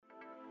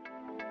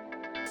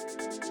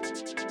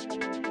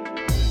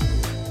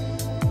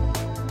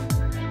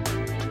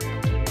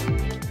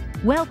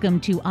Welcome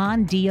to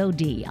On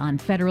DoD on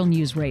Federal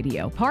News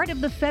Radio, part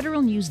of the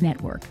Federal News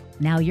Network.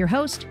 Now your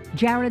host,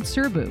 Jared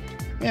Serbu.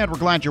 And we're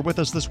glad you're with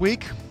us this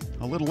week.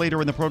 A little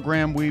later in the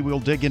program, we will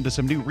dig into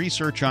some new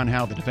research on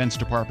how the Defense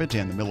Department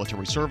and the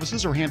military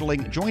services are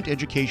handling joint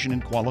education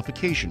and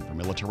qualification for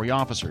military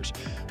officers.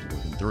 More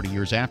than 30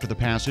 years after the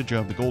passage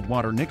of the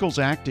Goldwater-Nichols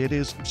Act, it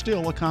is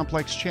still a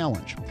complex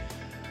challenge.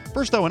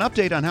 First, though, an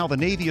update on how the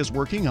Navy is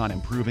working on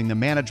improving the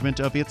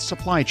management of its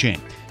supply chain.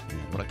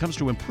 And when it comes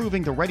to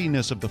improving the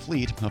readiness of the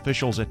fleet,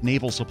 officials at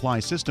Naval Supply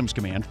Systems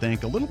Command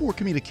think a little more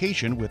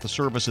communication with the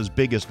service's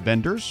biggest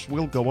vendors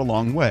will go a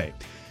long way.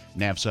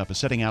 NAVSUP is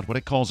setting out what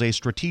it calls a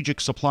strategic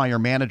supplier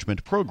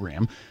management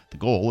program. The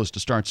goal is to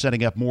start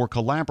setting up more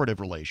collaborative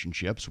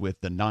relationships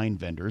with the 9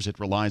 vendors it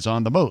relies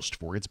on the most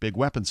for its big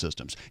weapon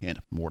systems, and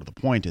more to the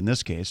point in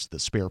this case, the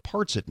spare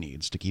parts it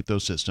needs to keep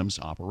those systems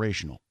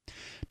operational.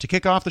 To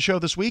kick off the show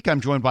this week,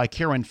 I'm joined by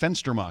Karen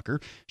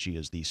Fenstermacher. She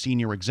is the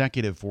Senior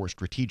Executive for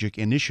Strategic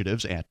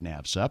Initiatives at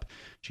NAVSUP.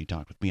 She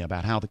talked with me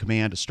about how the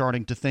command is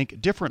starting to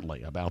think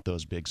differently about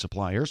those big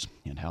suppliers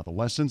and how the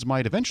lessons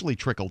might eventually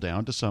trickle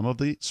down to some of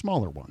the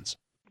smaller ones.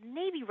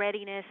 Navy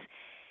readiness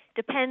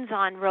depends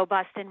on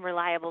robust and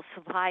reliable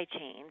supply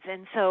chains.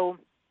 And so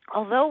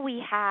although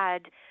we had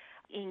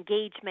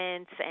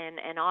engagements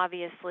and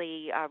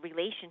obviously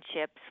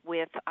relationships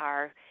with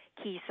our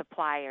key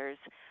suppliers,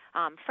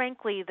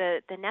 frankly,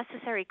 the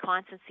necessary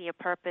constancy of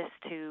purpose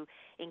to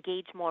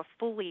engage more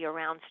fully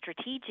around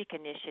strategic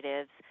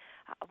initiatives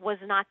was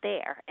not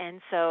there.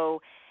 And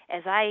so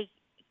as I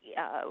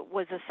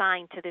was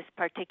assigned to this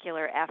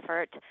particular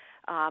effort,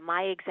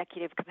 my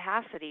executive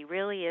capacity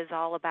really is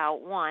all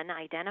about, one,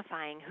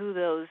 identifying who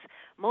those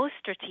most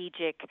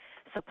strategic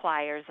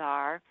suppliers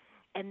are,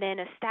 and then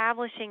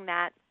establishing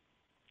that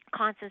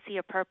constancy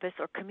of purpose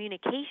or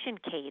communication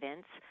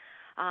cadence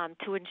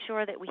to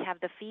ensure that we have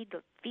the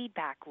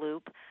feedback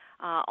loop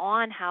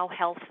on how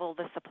healthful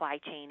the supply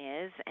chain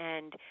is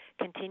and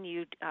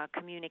continued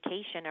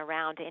communication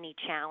around any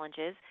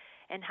challenges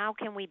and how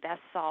can we best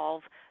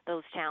solve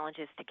those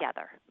challenges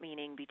together,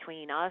 meaning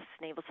between us,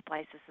 Naval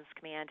Supply Systems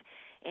Command,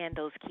 and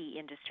those key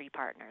industry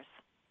partners.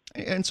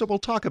 And so we'll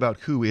talk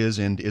about who is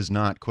and is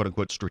not,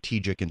 quote-unquote,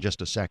 strategic in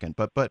just a second.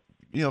 But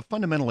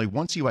fundamentally,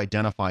 once you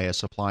identify a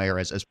supplier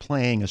as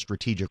playing a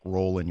strategic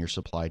role in your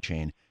supply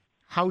chain,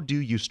 how do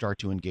you start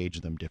to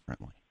engage them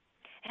differently?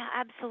 Yeah,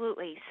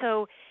 absolutely.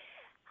 So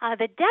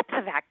the depth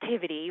of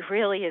activity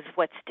really is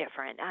what's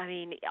different. I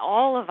mean,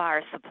 all of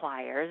our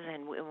suppliers,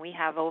 and we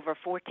have over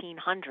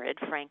 1,400,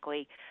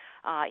 frankly,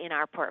 in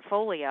our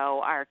portfolio,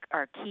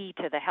 are key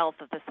to the health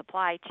of the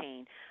supply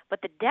chain.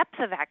 But the depth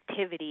of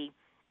activity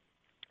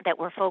that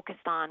we're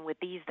focused on with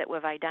these that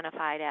we've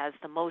identified as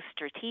the most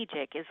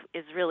strategic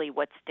is really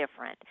what's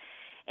different.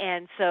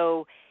 And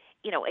so,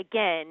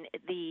 again,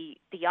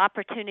 the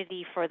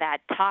opportunity for that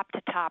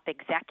top-to-top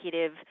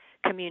executive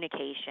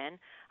communication,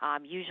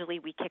 usually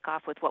we kick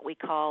off with what we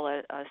call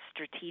a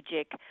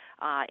strategic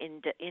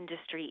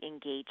industry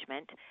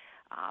engagement,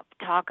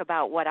 talk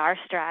about what our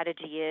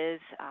strategy is,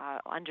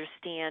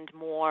 understand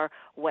more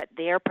what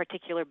their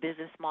particular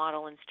business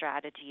model and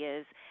strategy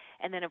is,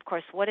 and then, of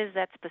course, what is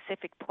that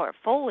specific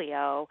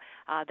portfolio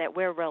that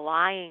we're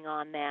relying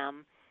on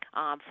them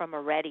from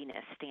a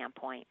readiness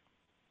standpoint.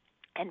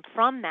 And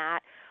from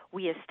that,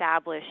 we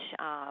establish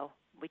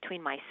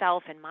between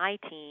myself and my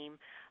team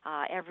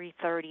every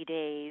 30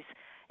 days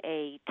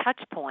a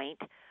touch point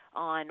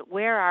on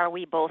where are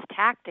we both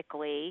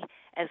tactically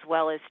as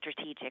well as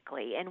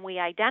strategically. And we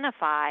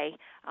identify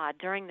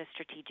during the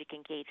strategic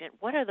engagement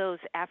what are those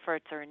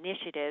efforts or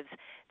initiatives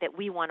that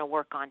we want to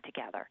work on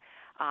together.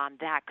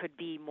 That could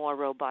be more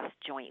robust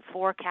joint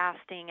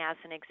forecasting as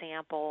an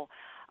example.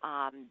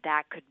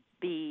 That could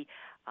be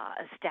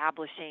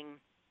establishing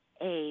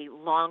a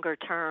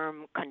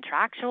longer-term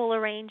contractual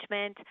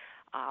arrangement.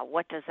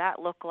 What does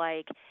that look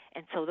like?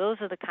 And so those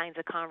are the kinds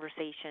of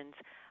conversations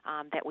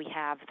that we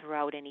have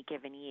throughout any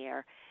given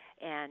year,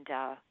 and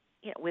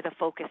with a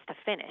focus to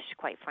finish,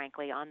 quite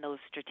frankly, on those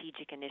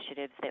strategic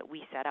initiatives that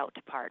we set out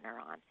to partner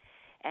on.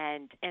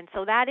 And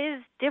so that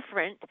is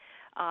different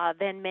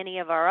than many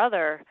of our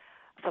other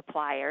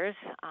suppliers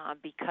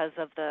because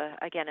of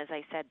again, as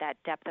I said, that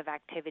depth of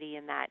activity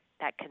and that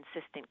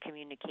consistent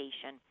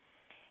communication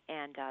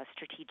and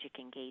strategic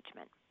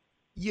engagement.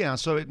 Yeah,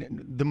 so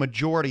the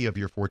majority of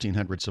your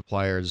 1,400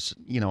 suppliers,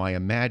 I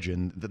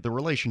imagine that the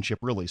relationship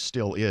really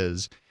still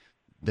is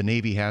the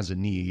Navy has a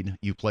need,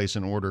 you place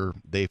an order,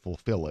 they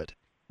fulfill it.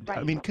 Right.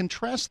 I mean,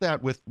 contrast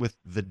that with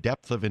the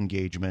depth of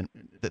engagement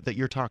that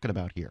you're talking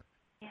about here.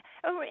 Yeah.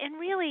 And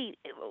really,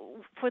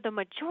 for the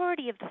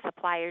majority of the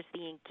suppliers,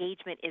 the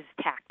engagement is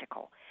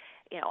tactical.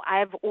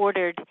 I've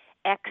ordered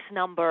X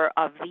number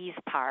of these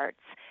parts.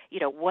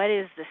 What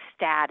is the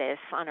status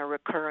on a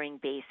recurring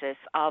basis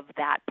of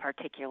that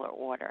particular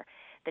order?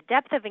 The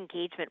depth of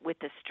engagement with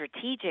the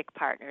strategic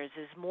partners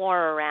is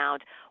more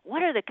around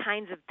what are the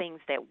kinds of things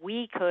that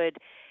we could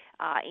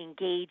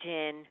engage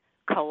in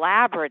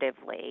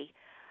collaboratively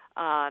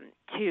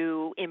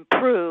to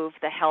improve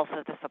the health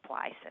of the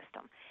supply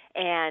system.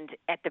 And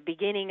at the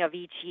beginning of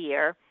each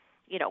year,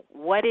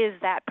 what is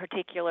that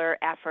particular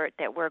effort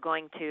that we're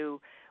going to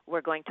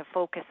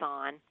focus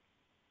on?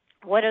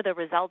 What are the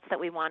results that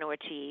we want to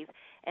achieve?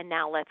 And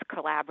now let's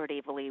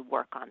collaboratively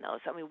work on those.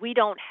 I mean, we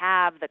don't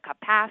have the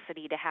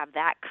capacity to have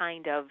that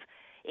kind of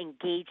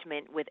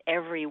engagement with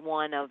every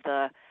one of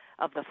the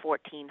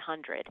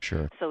 1,400.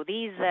 Sure. So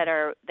these that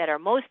are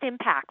most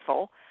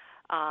impactful,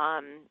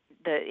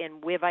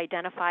 and we've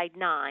identified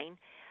 9.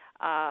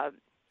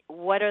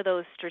 What are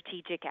those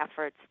strategic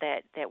efforts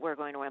that we're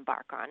going to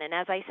embark on? And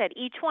as I said,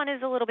 each one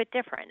is a little bit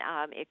different.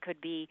 It could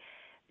be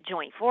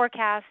joint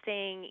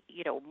forecasting,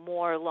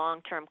 more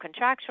long-term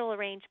contractual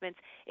arrangements.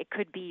 It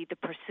could be the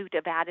pursuit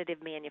of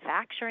additive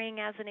manufacturing,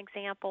 as an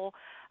example.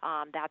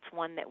 That's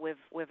one that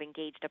we've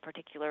engaged a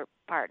particular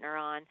partner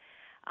on.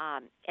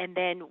 And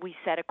then we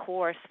set a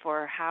course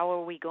for how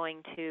are we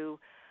going to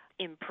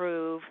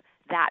improve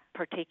that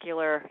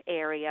particular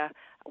area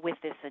with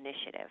this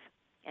initiative.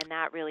 And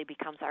that really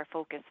becomes our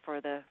focus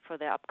for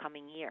the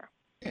upcoming year.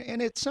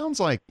 And it sounds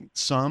like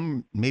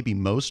maybe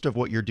most of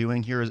what you're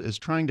doing here is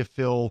trying to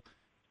fill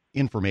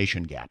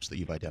information gaps that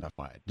you've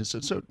identified.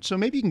 So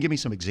maybe you can give me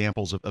some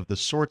examples of the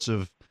sorts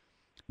of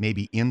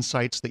maybe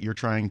insights that you're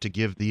trying to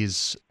give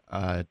these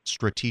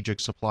strategic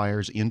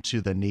suppliers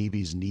into the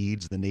Navy's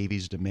needs, the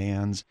Navy's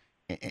demands,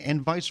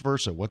 and vice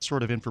versa. What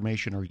sort of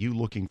information are you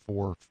looking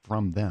for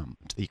from them,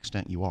 to the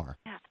extent you are?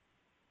 Yeah.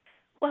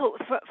 Well,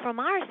 from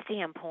our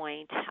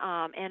standpoint,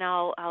 and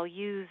I'll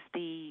use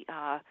the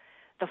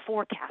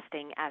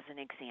forecasting as an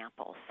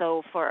example.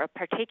 So for a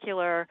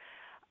particular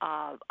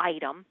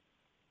item,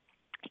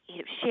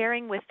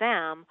 sharing with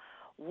them,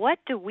 what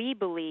do we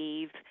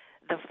believe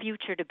the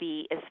future to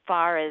be as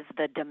far as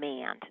the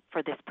demand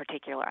for this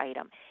particular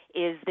item?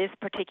 Is this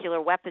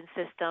particular weapon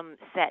system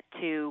set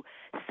to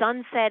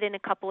sunset in a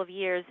couple of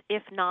years?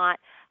 If not,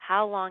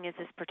 how long is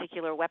this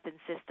particular weapon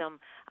system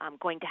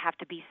going to have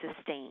to be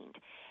sustained?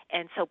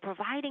 And so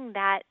providing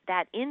that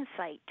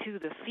insight to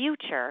the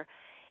future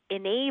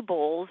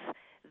enables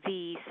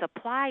the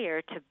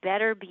supplier to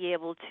better be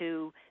able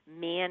to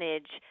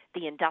manage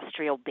the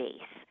industrial base.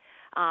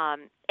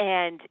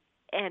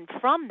 And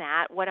from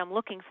that, what I'm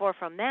looking for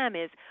from them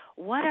is,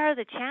 what are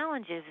the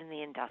challenges in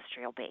the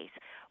industrial base?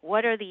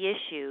 What are the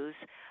issues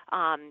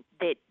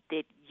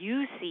that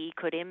you see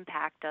could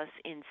impact us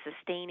in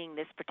sustaining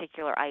this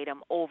particular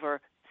item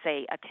over,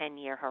 say, a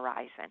 10-year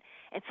horizon?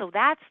 And so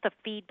that's the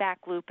feedback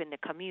loop and the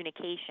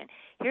communication.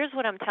 Here's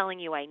what I'm telling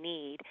you I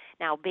need.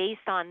 Now,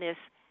 based on this,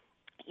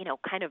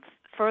 kind of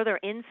further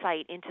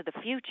insight into the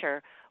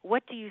future,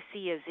 what do you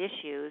see as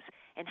issues,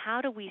 and how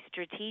do we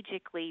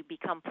strategically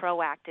become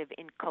proactive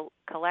in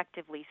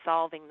collectively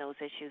solving those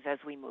issues as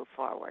we move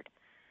forward?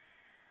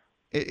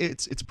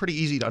 It's pretty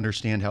easy to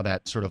understand how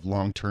that sort of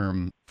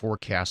long-term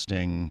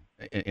forecasting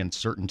and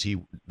certainty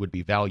would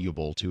be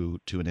valuable to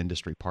an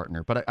industry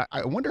partner. But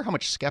I wonder how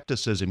much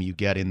skepticism you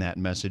get in that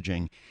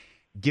messaging,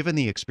 given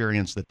the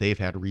experience that they've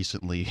had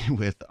recently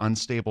with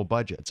unstable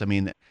budgets. I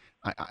mean,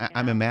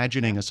 I'm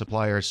imagining a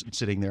supplier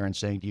sitting there and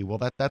saying to you, well,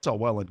 that's all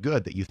well and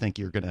good that you think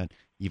you've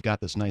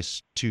got this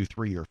nice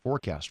 2-3 year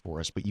forecast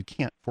for us, but you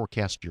can't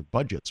forecast your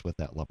budgets with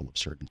that level of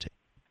certainty.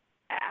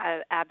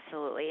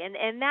 Absolutely,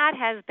 and that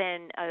has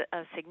been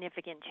a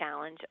significant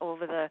challenge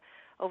over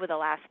the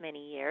last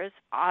many years.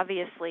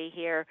 Obviously,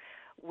 here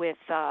with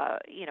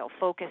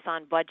focus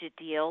on budget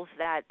deals,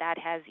 that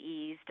has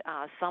eased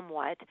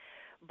somewhat,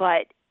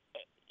 but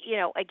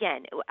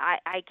again,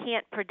 I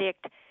can't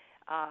predict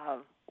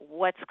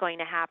what's going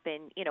to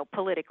happen,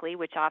 politically,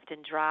 which often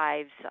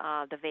drives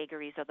the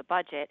vagaries of the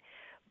budget.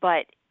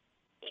 But,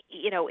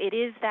 it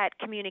is that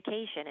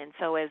communication. And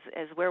so as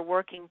we're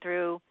working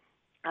through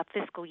a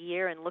fiscal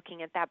year and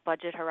looking at that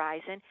budget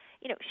horizon,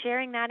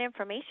 sharing that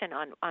information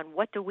on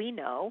what do we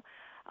know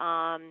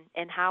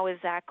and how is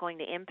that going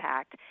to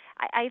impact.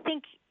 I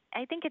think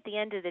at the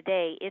end of the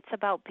day, it's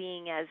about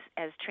being as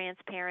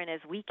transparent as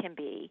we can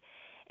be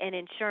and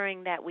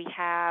ensuring that we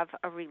have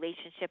a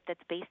relationship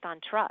that's based on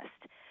trust.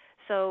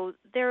 So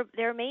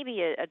there may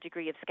be a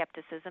degree of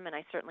skepticism, and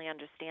I certainly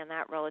understand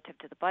that relative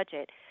to the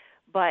budget,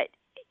 but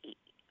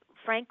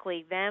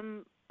frankly,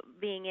 them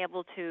being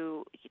able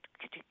to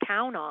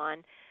count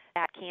on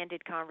that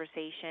candid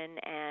conversation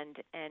and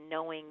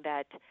knowing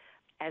that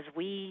as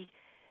we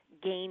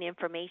gain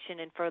information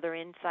and further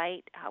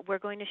insight, we're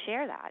going to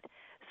share that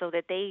so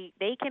that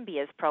they can be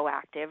as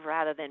proactive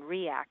rather than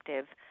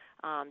reactive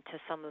to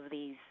some of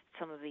these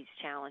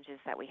challenges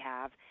that we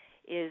have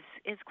is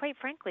quite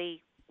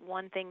frankly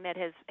one thing that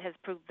has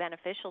proved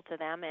beneficial to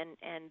them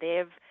and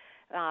they've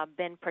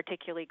been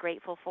particularly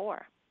grateful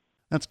for.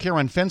 That's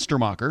Karen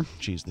Fenstermacher.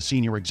 She's the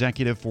Senior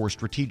Executive for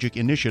Strategic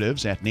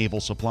Initiatives at Naval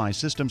Supply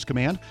Systems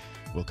Command.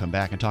 We'll come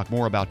back and talk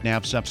more about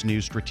NAVSUP's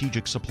new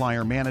Strategic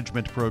Supplier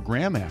Management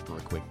Program after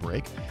a quick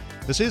break.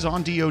 This is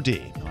On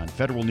DoD on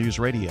Federal News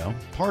Radio,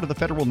 part of the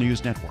Federal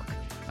News Network.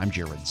 I'm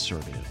Jared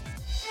Serviu.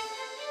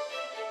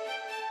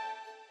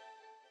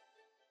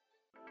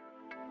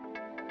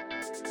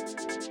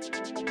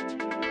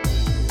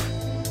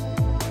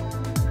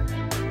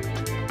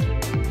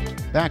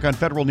 Back on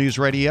Federal News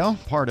Radio,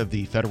 part of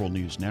the Federal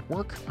News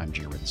Network. I'm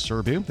Jared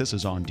Serbu. This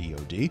is On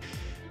DoD.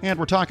 And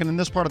we're talking in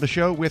this part of the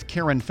show with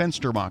Karen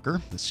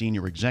Fenstermacher, the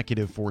Senior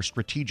Executive for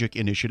Strategic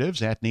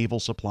Initiatives at Naval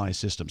Supply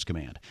Systems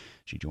Command.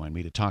 She joined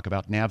me to talk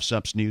about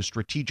NAVSUP's new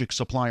Strategic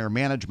Supplier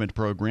Management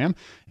Program,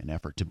 an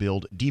effort to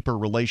build deeper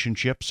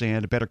relationships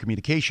and better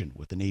communication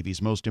with the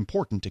Navy's most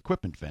important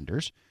equipment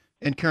vendors.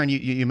 And Karen,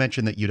 you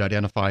mentioned that you'd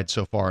identified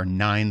so far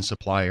 9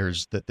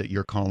 suppliers that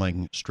you're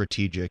calling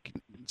strategic.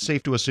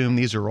 Safe to assume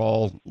these are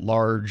all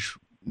large,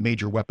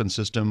 major weapon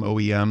system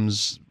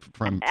OEMs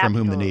from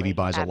whom the Navy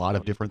buys a lot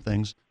of different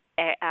things?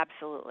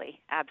 Absolutely.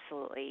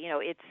 You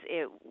know,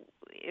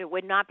 it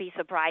would not be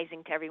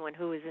surprising to everyone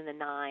who is in the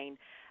 9,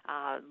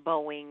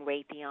 Boeing,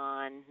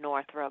 Raytheon,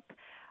 Northrop,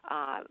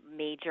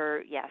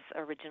 major,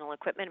 original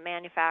equipment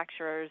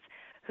manufacturers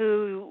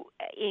who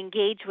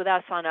engage with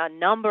us on a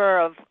number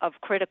of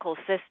critical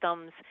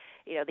systems,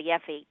 you know, the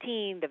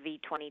F-18, the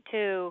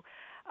V-22,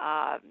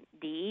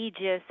 the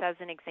Aegis as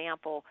an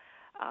example.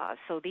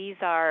 So these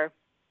are,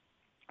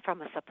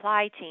 from a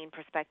supply chain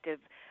perspective,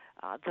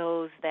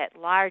 those that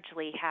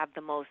largely have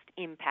the most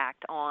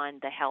impact on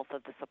the health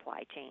of the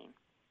supply chain.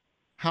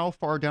 How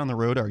far down the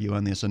road are you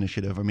on this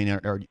initiative? I mean,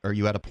 are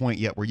you at a point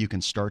yet where you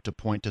can start to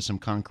point to some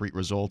concrete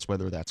results,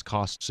 whether that's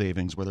cost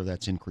savings, whether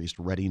that's increased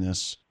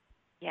readiness?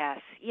 Yes.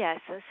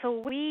 So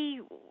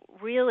we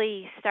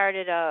really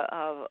started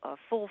a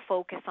full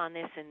focus on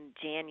this in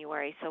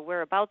January. So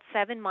we're about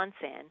 7 months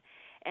in,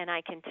 and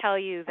I can tell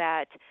you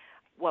that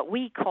what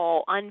we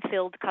call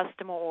unfilled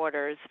customer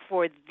orders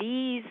for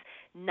these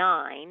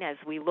 9, as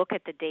we look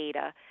at the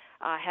data,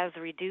 has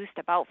reduced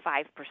about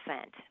 5%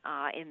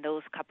 in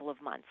those couple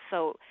of months.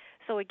 So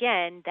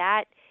again,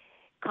 that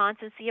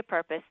constancy of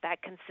purpose, that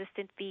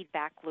consistent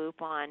feedback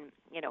loop on,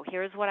 you know,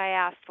 here's what I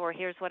asked for,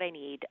 here's what I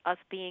need, us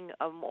being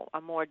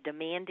a more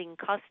demanding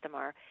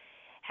customer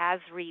has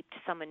reaped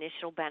some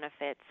initial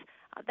benefits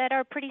that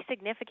are pretty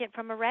significant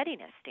from a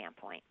readiness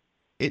standpoint.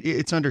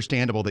 It's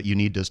understandable that you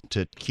need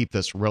to keep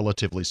this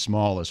relatively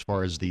small as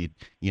far as the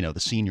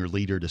senior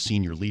leader to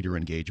senior leader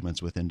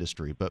engagements with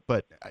industry.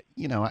 But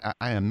you know,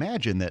 I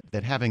imagine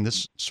that having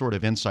this sort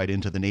of insight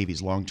into the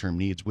Navy's long-term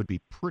needs would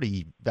be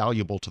pretty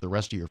valuable to the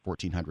rest of your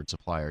 1,400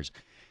 suppliers.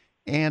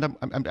 And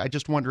I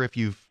just wonder if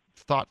you've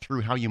thought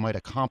through how you might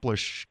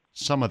accomplish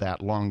some of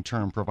that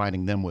long-term,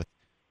 providing them with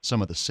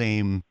some of the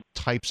same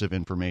types of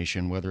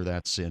information, whether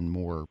that's in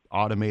more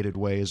automated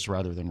ways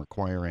rather than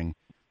requiring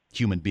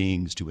human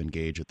beings to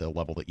engage at the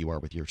level that you are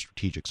with your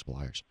strategic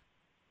suppliers.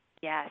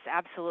 Yes,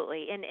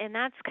 absolutely. And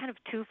that's kind of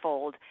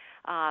twofold.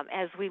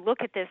 As we look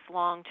at this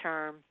long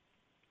term,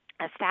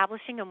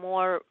 establishing a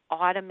more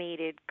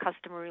automated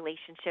customer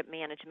relationship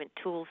management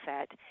tool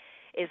set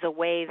is a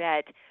way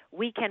that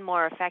we can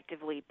more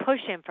effectively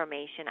push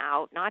information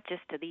out, not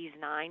just to these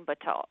 9, but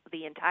to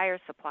the entire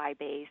supply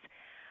base,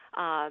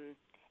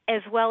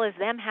 as well as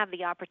them have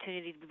the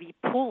opportunity to be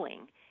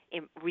pooling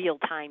in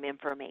real-time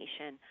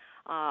information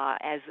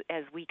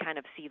as we kind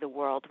of see the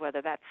world,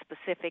 whether that's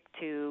specific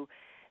to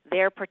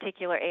their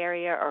particular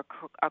area or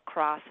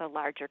across a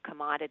larger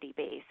commodity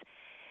base.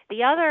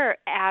 The other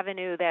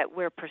avenue that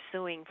we're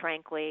pursuing,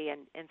 frankly,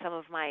 and some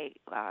of my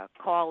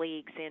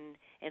colleagues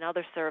in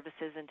other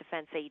services and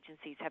defense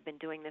agencies have been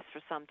doing this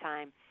for some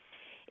time,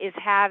 is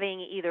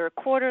having either a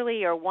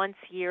quarterly or once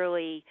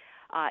yearly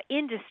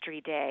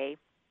industry day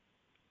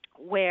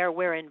where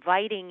we're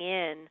inviting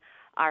in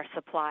our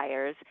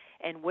suppliers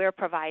and we're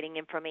providing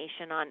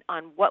information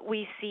on what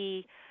we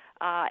see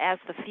as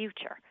the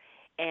future.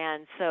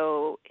 And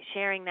so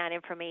sharing that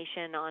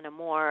information on a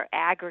more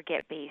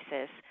aggregate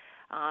basis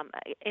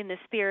in the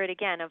spirit,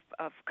 again,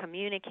 of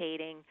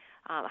communicating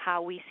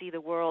how we see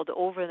the world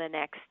over the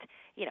next,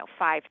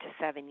 5 to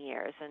 7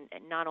 years, and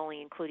not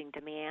only including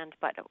demand,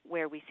 but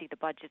where we see the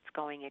budgets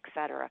going, et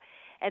cetera.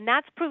 And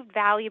that's proved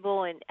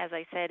valuable, and as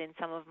I said, in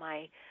some of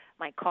my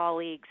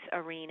colleagues'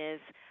 arenas,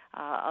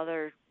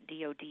 other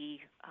DoD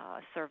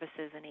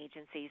services and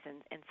agencies,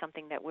 and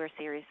something that we're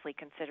seriously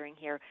considering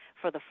here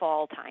for the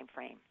fall time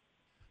frame.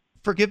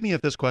 Forgive me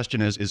if this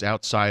question is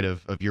outside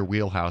of your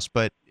wheelhouse,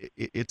 but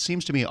it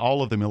seems to me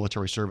all of the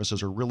military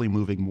services are really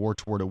moving more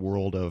toward a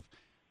world of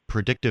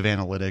predictive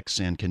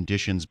analytics and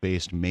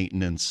conditions-based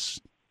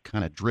maintenance,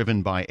 kind of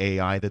driven by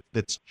AI,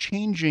 that's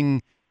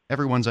changing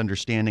everyone's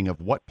understanding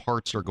of what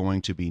parts are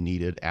going to be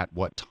needed at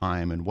what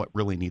time and what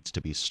really needs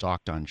to be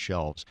stocked on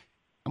shelves.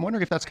 I'm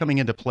wondering if that's coming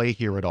into play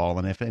here at all,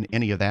 and if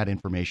any of that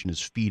information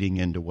is feeding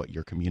into what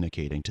you're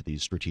communicating to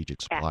these strategic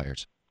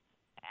suppliers.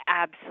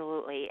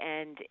 Absolutely,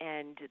 and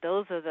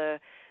those are the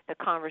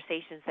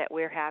conversations that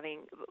we're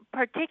having,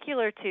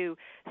 particular to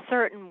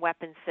certain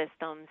weapon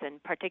systems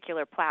and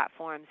particular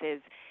platforms,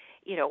 is,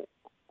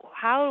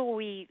 how are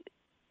we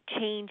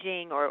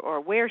changing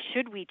or where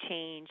should we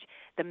change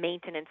the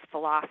maintenance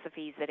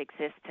philosophies that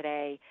exist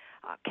today?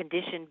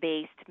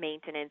 Condition-based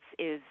maintenance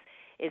is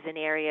an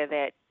area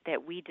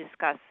that we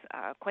discuss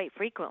quite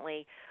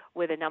frequently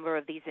with a number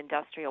of these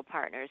industrial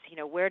partners.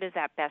 Where does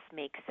that best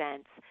make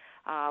sense?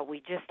 We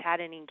just had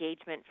an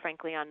engagement,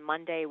 frankly, on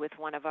Monday with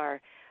one of our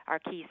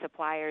key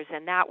suppliers,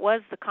 and that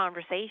was the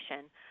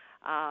conversation.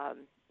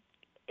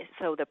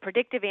 So the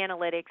predictive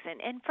analytics,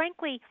 and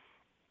frankly,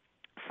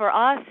 for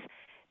us,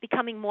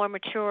 becoming more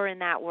mature in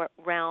that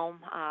realm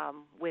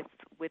with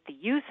the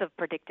use of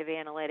predictive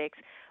analytics,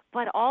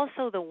 but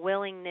also the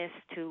willingness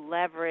to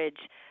leverage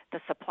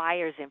the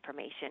supplier's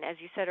information. As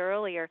you said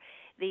earlier,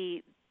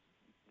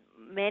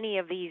 many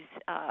of these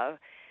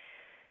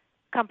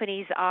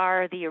companies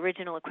are the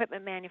original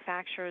equipment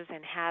manufacturers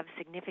and have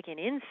significant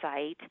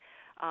insight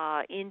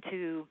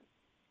into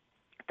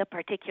the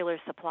particular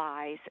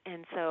supplies.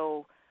 And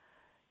so,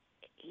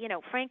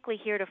 frankly,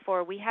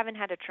 heretofore, we haven't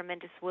had a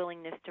tremendous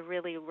willingness to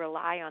really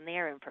rely on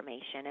their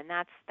information. And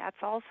that's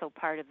also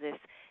part of this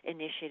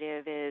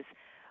initiative is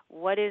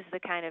what is the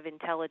kind of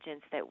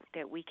intelligence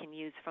that we can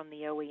use from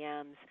the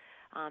OEMs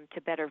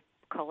to better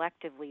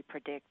collectively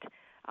predict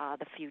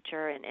the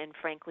future and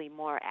frankly,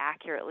 more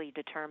accurately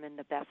determine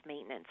the best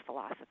maintenance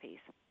philosophies.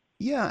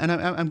 Yeah, and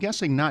I'm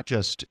guessing not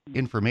just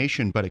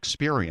information, but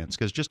experience,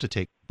 because just to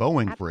take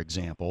Boeing, for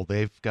example,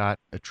 they've got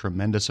a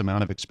tremendous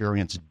amount of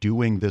experience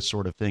doing this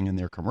sort of thing in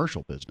their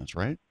commercial business,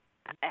 right?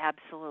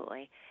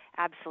 Absolutely.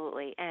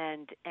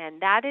 And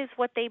that is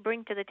what they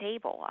bring to the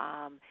table.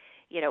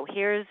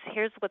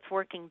 Here's what's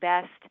working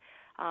best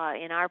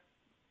in our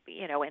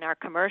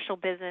commercial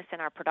business,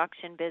 in our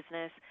production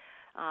business,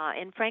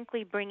 and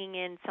frankly, bringing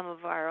in some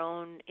of our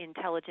own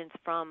intelligence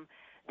from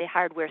the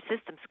hardware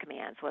systems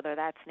commands, whether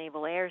that's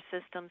Naval Air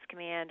Systems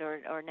Command or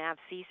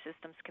NAVSUP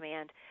Systems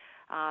Command,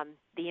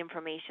 the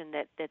information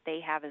that they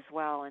have as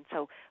well. And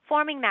so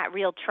forming that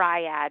real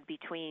triad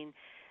between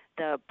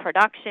the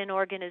production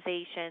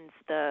organizations,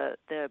 the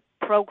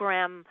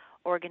program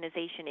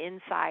organization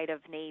inside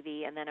of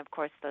Navy, and then, of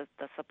course, the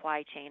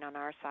supply chain on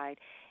our side,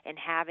 and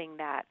having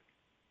that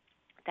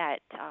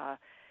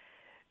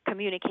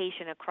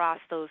communication across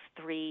those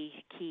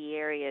three key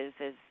areas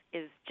is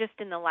just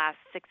in the last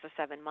 6 or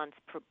 7 months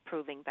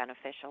proving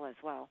beneficial as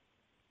well.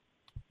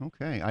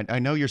 Okay, I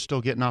know you're still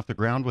getting off the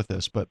ground with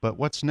this, but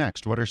what's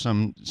next? What are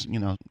some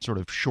sort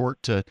of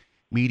short to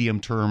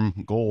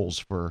medium-term goals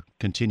for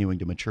continuing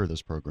to mature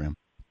this program?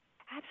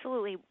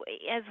 Absolutely.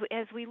 As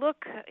we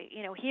look,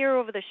 here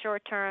over the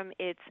short term,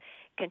 it's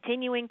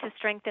continuing to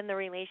strengthen the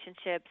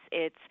relationships.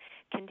 It's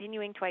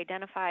continuing to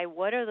identify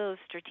what are those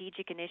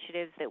strategic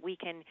initiatives that we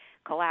can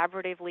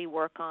collaboratively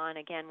work on,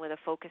 again, with a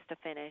focus to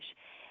finish.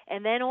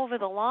 And then over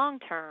the long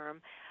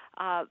term,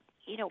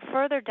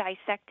 further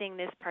dissecting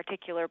this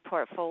particular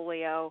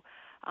portfolio,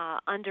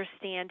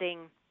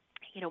 understanding,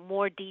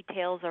 more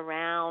details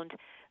around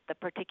the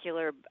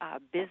particular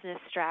business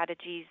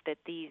strategies that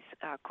these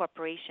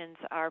corporations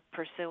are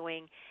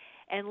pursuing,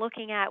 and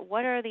looking at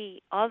what are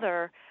the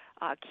other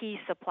key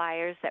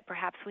suppliers that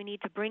perhaps we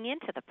need to bring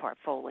into the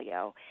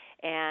portfolio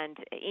and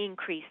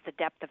increase the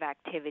depth of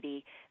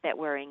activity that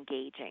we're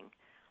engaging.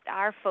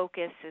 Our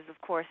focus is,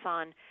 of course,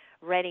 on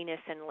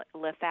readiness and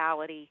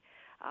lethality.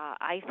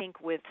 I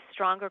think with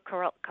stronger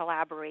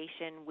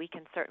collaboration, we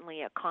can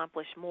certainly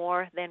accomplish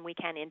more than we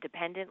can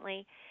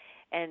independently.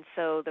 And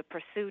so the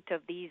pursuit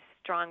of these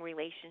strong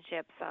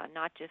relationships,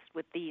 not just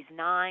with these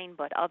 9,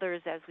 but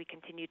others as we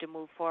continue to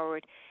move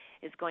forward,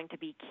 is going to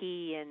be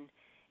key in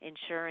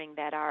ensuring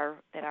that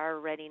our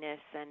readiness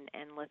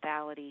and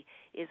lethality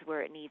is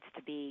where it needs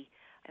to be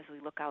as we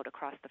look out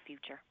across the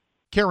future.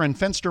 Karen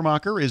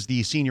Fenstermacher is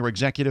the Senior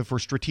Executive for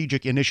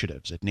Strategic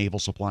Initiatives at Naval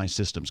Supply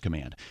Systems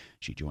Command.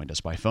 She joined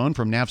us by phone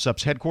from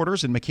NAVSUP's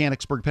headquarters in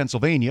Mechanicsburg,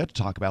 Pennsylvania, to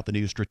talk about the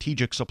new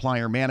Strategic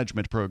Supplier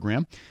Management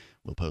Program.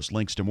 We'll post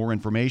links to more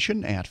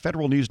information at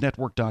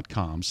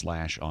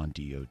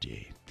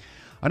federalnewsnetwork.com/ondod.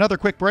 Another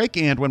quick break,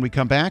 and when we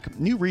come back,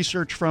 new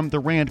research from the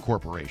RAND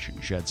Corporation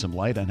sheds some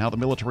light on how the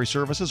military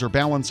services are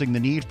balancing the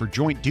need for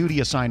joint duty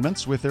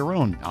assignments with their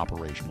own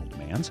operational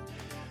demands.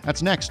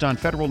 That's next on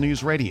Federal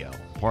News Radio,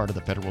 part of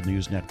the Federal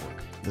News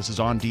Network. This is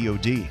On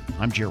DoD.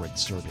 I'm Jared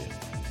Serbian.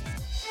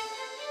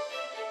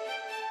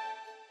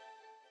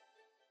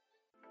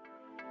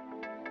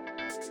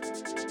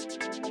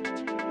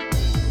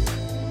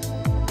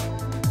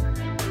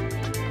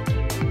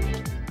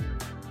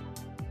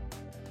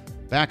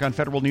 Back on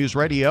Federal News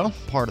Radio,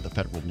 part of the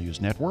Federal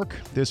News Network.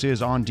 This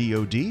is On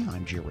DoD.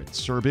 I'm Jared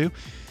Serbu.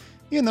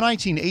 In the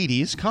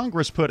 1980s,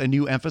 Congress put a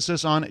new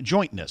emphasis on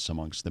jointness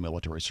amongst the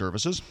military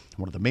services,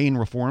 one of the main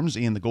reforms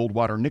in the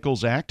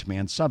Goldwater-Nichols Act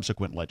and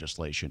subsequent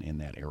legislation in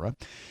that era.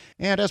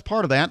 And as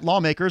part of that,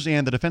 lawmakers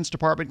and the Defense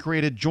Department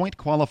created Joint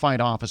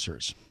Qualified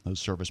Officers. Those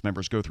service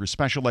members go through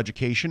special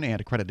education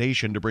and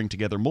accreditation to bring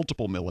together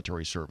multiple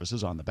military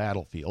services on the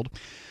battlefield.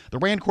 The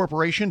RAND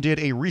Corporation did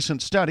a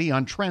recent study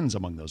on trends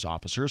among those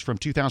officers from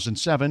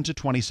 2007 to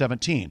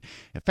 2017.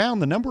 It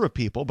found the number of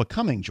people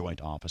becoming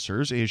joint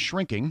officers is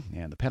shrinking,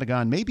 and the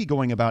Pentagon may be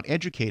going about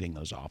educating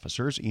those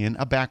officers in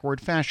a backward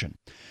fashion.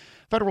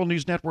 Federal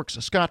News Network's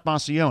Scott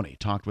Bassioni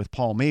talked with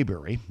Paul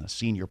Mayberry, a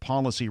senior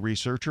policy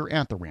researcher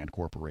at the RAND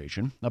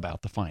Corporation,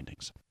 about the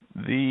findings.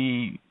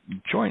 The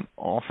joint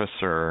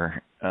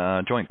officer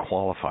Joint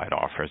Qualified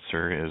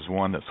Officer is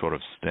one that sort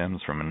of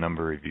stems from a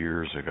number of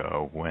years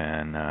ago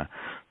when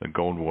the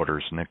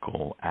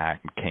Goldwater-Nichols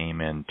Act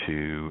came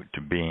into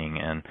being,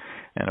 and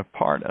a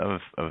part of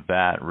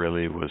that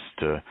really was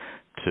to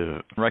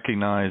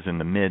recognize in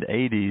the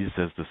mid-'80s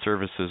as the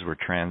services were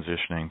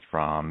transitioning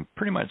from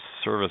pretty much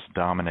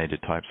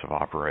service-dominated types of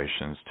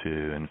operations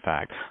to, in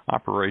fact,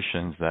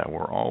 operations that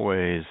were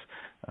always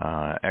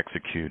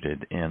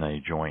executed in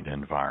a joint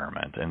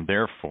environment, and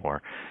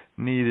therefore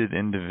needed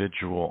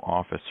individual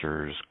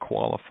officers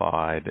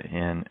qualified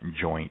in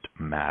joint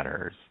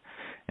matters.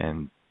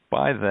 And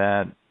by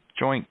that,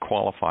 joint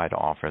qualified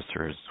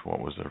officers, what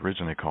was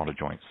originally called a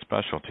joint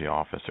specialty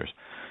officers,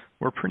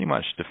 were pretty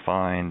much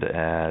defined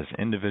as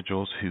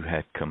individuals who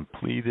had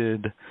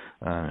completed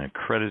an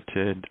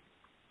accredited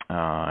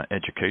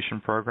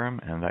education program,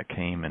 and that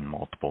came in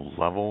multiple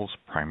levels,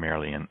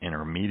 primarily an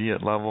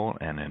intermediate level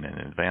and in an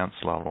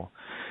advanced level,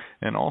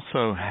 and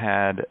also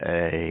had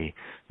a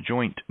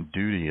joint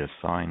duty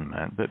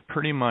assignment that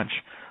pretty much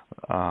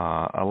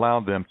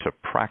allowed them to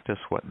practice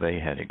what they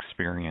had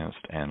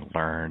experienced and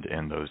learned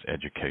in those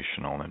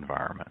educational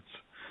environments.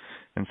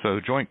 And so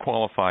joint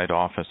qualified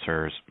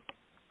officers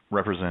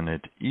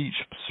represented each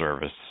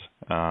service,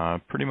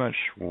 pretty much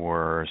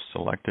were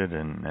selected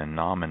and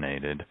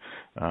nominated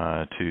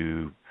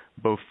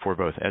for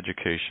both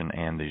education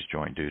and these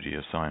joint duty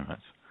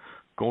assignments.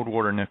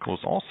 Goldwater-Nichols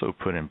also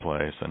put in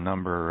place a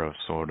number of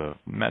sort of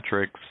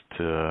metrics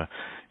to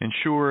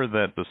ensure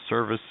that the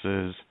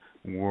services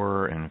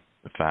were in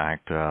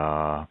fact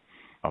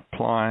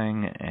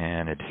applying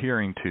and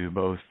adhering to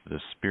both the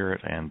spirit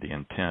and the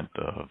intent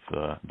of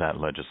that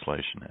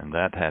legislation. And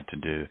that had to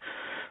do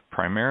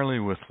primarily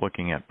with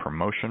looking at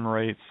promotion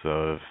rates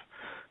of,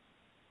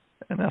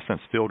 in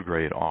essence, field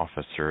grade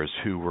officers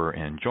who were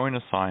in joint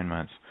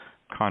assignments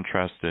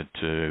contrasted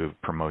to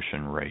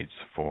promotion rates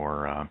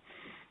for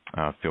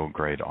field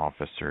grade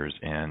officers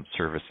in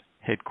service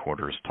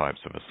headquarters types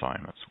of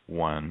assignments,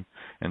 one.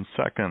 And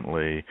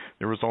secondly,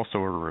 there was also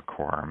a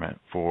requirement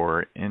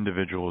for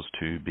individuals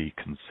to be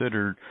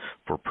considered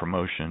for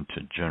promotion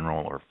to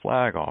general or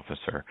flag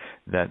officer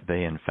that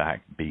they in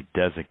fact be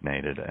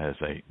designated as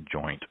a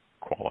joint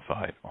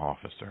qualified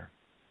officer.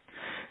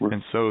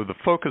 And so the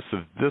focus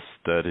of this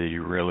study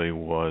really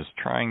was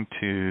trying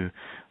to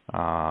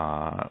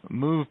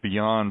move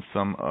beyond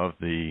some of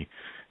the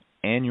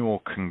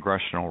annual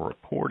congressional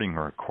reporting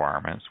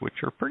requirements, which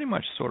are pretty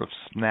much sort of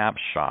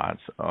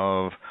snapshots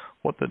of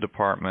what the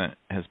department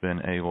has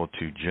been able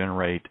to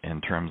generate in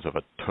terms of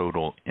a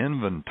total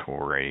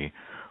inventory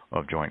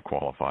of joint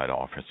qualified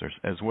officers,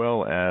 as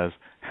well as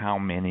how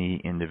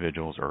many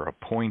individuals are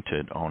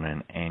appointed on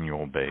an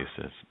annual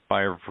basis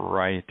by a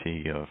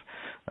variety of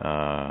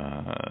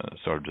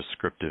sort of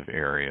descriptive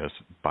areas,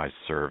 by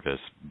service,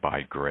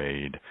 by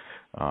grade,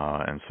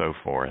 and so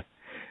forth,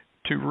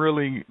 to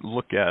really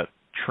look at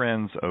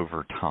trends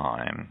over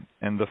time.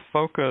 And the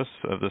focus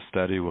of the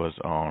study was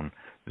on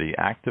the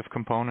active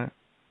component,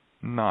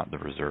 not the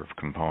reserve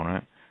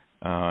component.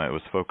 It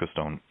was focused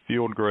on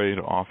field grade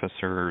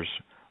officers,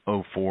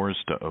 04s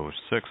to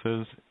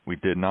 06s. We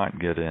did not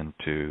get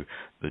into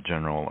the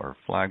general or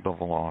flag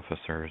level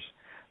officers.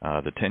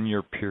 The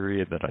 10-year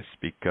period that I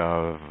speak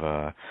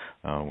of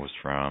was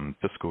from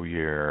fiscal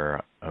year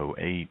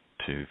 08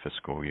 to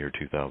fiscal year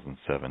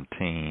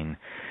 2017,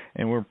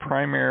 and we're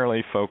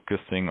primarily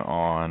focusing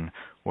on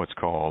what's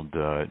called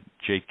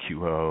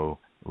JQO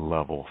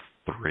Level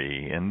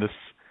 3, and this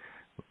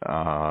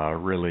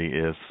really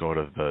is sort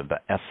of the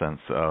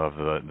essence of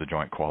the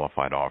joint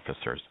qualified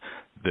officers.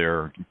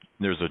 There's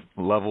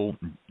a level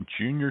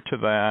junior to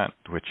that,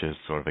 which is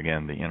sort of,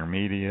 again, the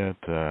intermediate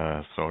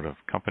sort of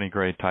company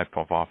grade type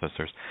of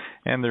officers,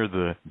 and there's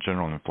the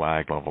general and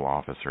flag level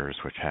officers,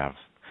 which have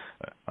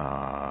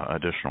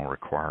additional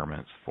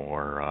requirements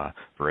for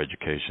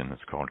education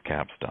that's called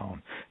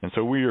capstone. And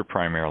so we are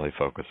primarily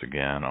focused,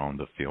 again, on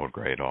the field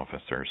grade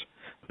officers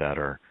that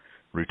are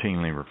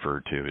routinely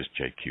referred to as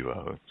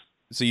JQOs.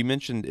 So you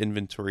mentioned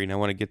inventory, and I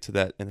want to get to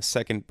that in a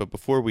second. But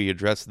before we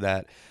address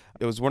that,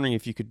 I was wondering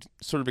if you could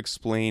sort of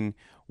explain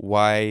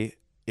why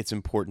it's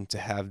important to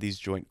have these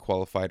joint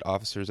qualified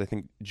officers. I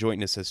think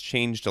jointness has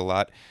changed a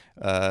lot,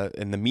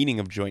 and the meaning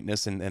of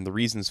jointness and the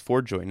reasons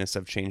for jointness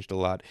have changed a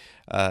lot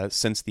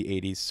since the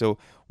 80s. So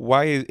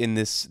why in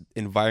this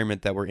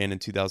environment that we're in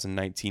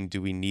 2019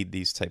 do we need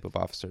these type of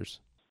officers?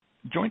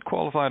 Joint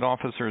qualified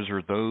officers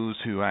are those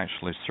who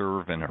actually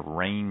serve in a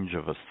range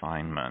of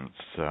assignments.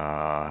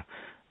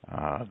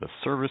 The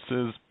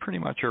services pretty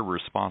much are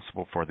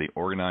responsible for the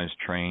organize,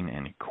 train,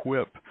 and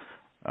equip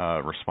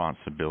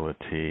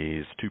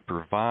responsibilities to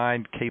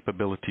provide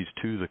capabilities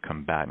to the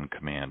combatant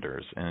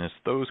commanders. And it's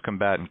those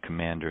combatant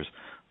commanders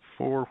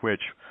for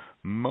which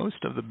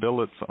most of the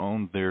billets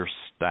on their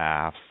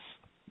staffs,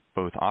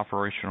 both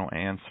operational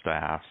and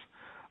staffs,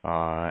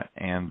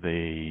 and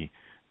the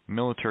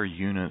military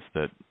units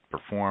that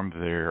perform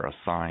their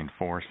assigned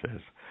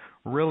forces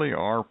really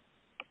are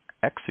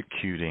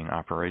executing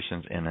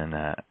operations in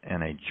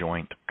a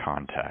joint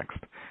context.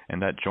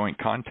 And that joint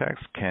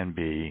context can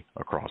be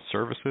across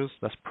services.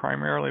 That's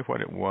primarily what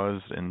it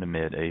was in the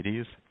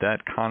mid-'80s.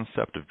 That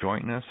concept of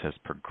jointness has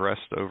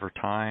progressed over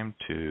time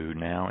to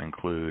now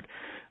include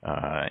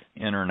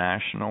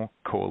international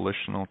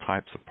coalitional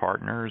types of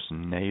partners,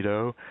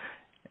 NATO.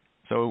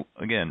 So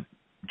again,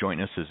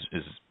 jointness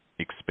is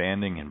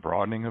expanding and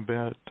broadening a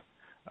bit.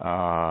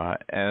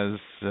 As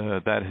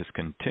that has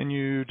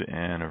continued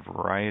in a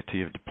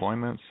variety of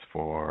deployments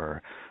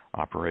for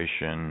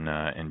Operation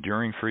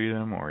Enduring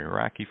Freedom or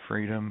Iraqi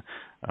Freedom,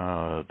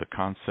 the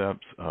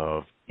concepts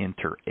of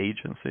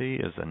interagency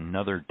is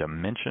another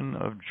dimension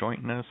of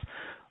jointness,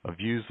 of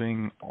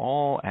using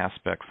all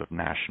aspects of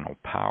national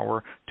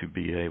power to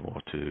be able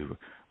to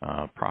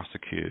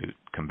prosecute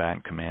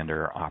combatant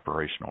commander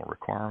operational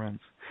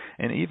requirements.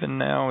 And even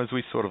now, as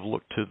we sort of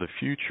look to the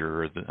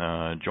future,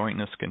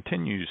 jointness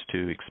continues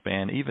to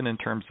expand even in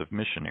terms of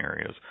mission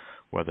areas,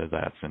 whether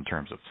that's in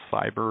terms of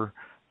cyber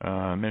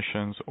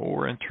missions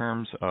or in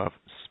terms of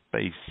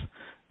space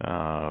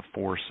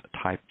force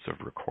types of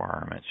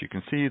requirements. You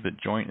can see that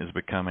joint is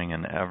becoming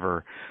an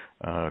ever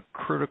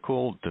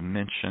critical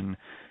dimension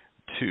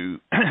to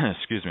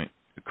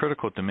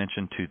critical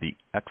dimension to the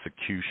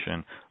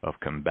execution of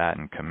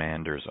combatant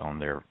commanders on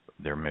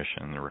their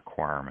mission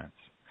requirements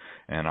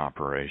and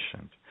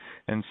operations.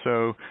 And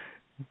so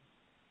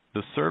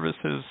the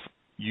services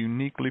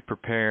uniquely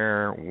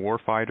prepare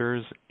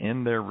warfighters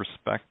in their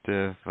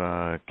respective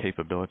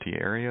capability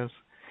areas,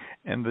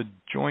 and the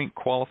Joint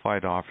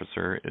Qualified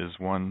Officer is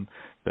one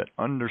that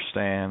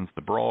understands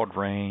the broad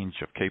range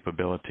of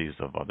capabilities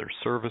of other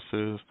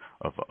services,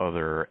 of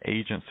other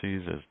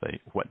agencies,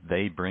 what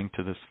they bring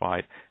to this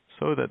fight,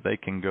 so that they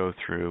can go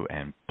through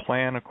and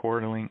plan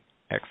accordingly,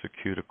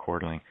 execute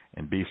accordingly,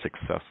 and be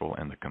successful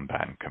in the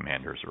combatant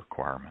commander's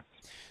requirements.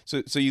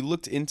 So you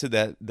looked into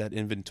that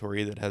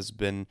inventory that has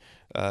been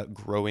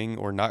growing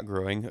or not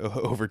growing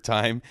over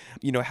time.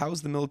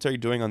 How's the military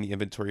doing on the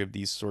inventory of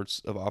these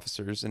sorts of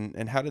officers,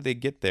 and how did they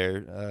get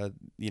there,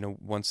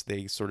 once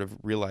they sort of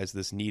realized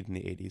this need in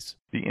the 80s?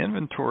 The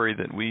inventory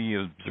that we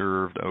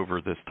observed over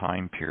this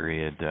time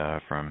period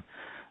from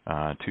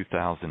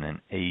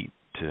 2008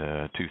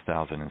 to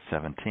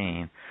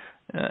 2017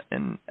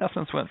 in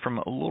essence went from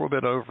a little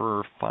bit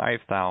over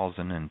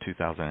 5,000 in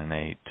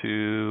 2008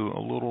 to a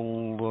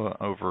little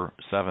over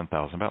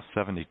 7,000, about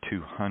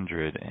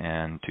 7,200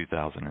 in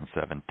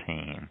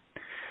 2017.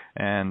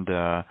 And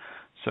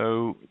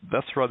so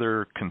that's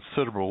rather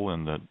considerable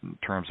in the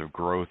terms of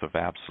growth of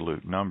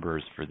absolute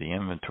numbers for the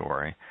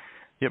inventory.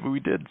 Yeah, but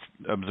we did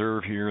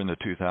observe here in the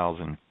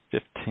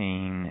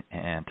 2015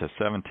 and to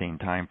 17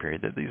 time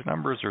period that these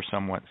numbers are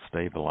somewhat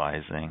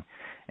stabilizing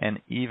and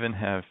even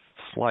have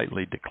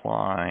slightly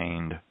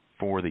declined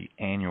for the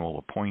annual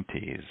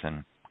appointees.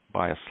 And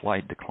by a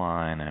slight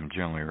decline, I'm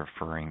generally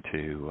referring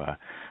to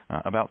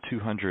about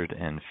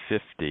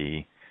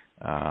 250,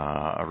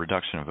 a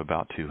reduction of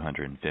about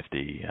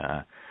 250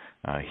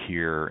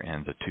 here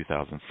in the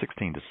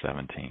 2016 to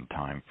 17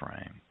 time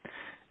frame.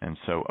 And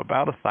so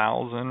about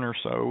 1,000 or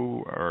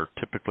so are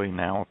typically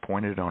now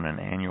appointed on an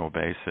annual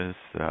basis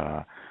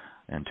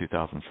in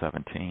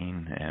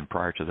 2017, and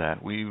prior to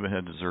that, we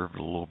had observed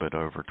a little bit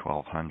over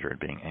 1,200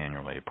 being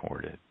annually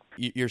appointed.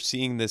 You're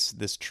seeing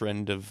this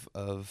trend of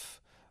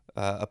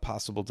a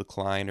possible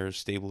decline or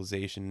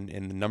stabilization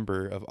in the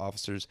number of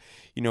officers.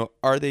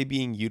 Are they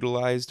being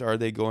utilized? Are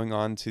they going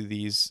on to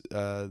these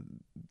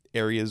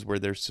areas where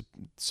they're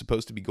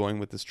supposed to be going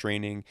with this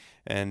training?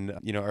 And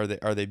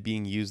are they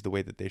being used the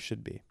way that they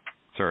should be?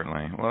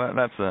 Certainly. Well,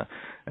 that's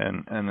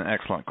an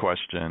excellent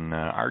question.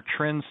 Our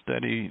trend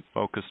study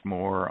focused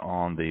more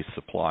on the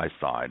supply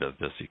side of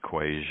this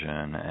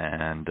equation,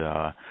 and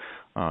the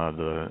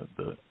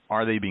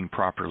are they being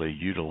properly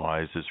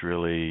utilized is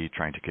really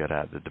trying to get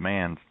at the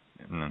demand,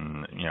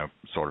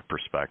 sort of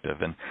perspective.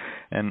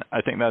 And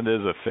I think that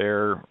is a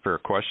fair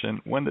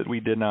question, one that we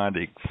did not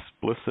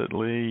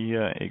explicitly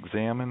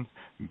examine,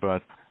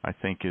 but I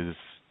think is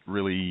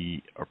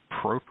really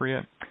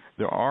appropriate.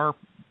 There are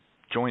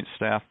joint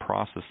staff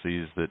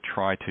processes that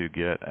try to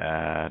get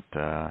at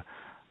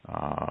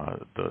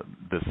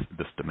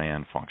this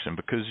demand function,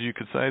 because you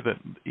could say that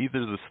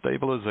either the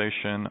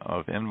stabilization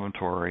of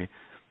inventory,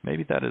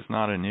 maybe that is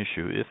not an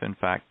issue if in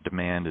fact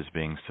demand is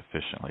being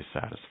sufficiently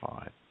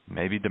satisfied.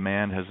 Maybe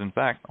demand has in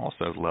fact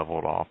also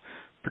leveled off,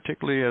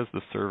 particularly as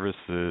the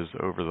services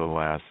over the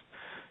last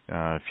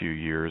few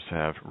years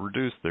have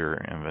reduced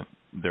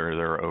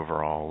their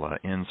overall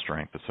end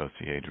strength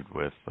associated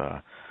with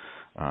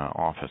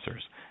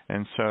officers.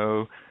 And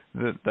so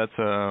that's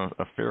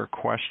a fair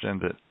question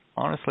that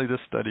honestly this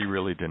study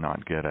really did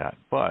not get at.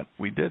 But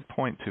we did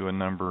point to a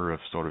number of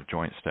sort of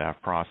joint staff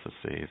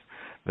processes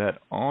that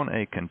on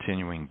a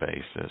continuing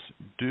basis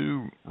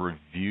do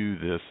review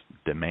this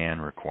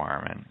demand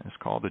requirement. It's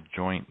called the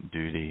Joint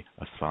Duty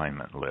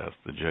Assignment List,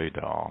 the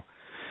JDAL.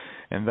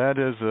 And that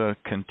is a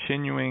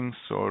continuing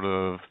sort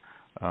of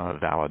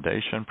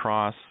validation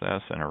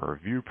process and a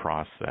review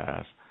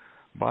process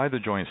by the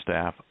joint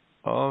staff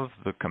of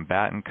the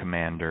combatant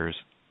commanders,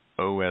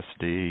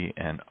 OSD,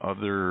 and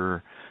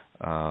other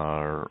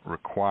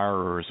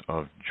requirers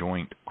of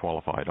joint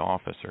qualified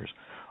officers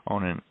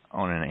on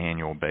an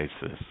annual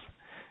basis.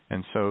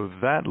 And so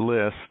that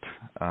list,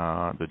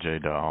 the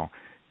JDOL,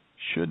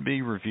 should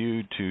be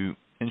reviewed to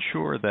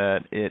ensure that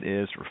it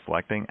is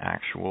reflecting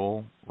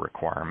actual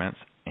requirements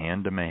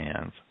and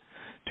demands,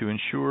 to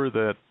ensure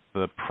that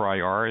the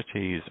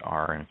priorities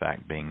are in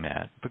fact being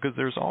met, because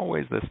there's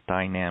always this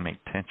dynamic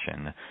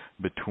tension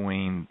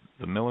between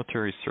the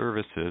military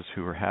services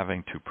who are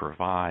having to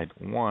provide,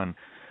 one,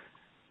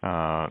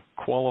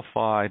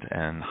 qualified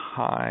and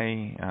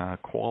high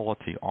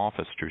quality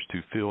officers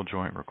to fill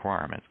joint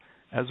requirements,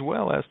 as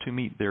well as to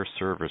meet their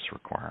service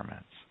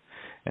requirements.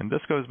 And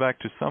this goes back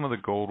to some of the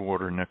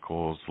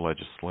Goldwater-Nichols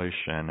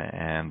legislation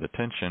and the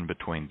tension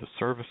between the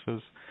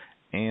services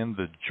and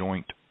the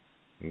joint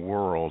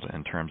world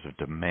in terms of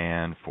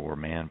demand for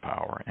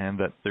manpower, and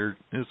that there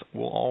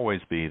will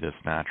always be this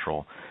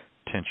natural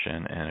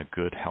tension and a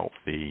good,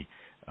 healthy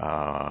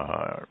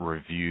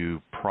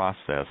review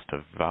process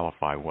to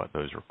verify what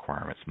those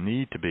requirements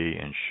need to be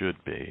and should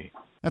be.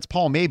 That's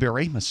Paul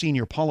Mayberry, a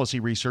senior policy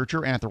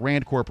researcher at the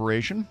RAND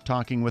Corporation,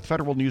 talking with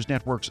Federal News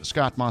Network's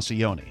Scott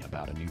Massioni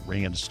about a new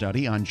RAND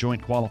study on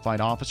joint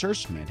qualified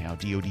officers and how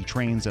DoD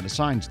trains and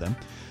assigns them.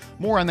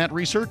 More on that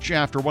research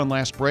after one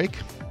last break.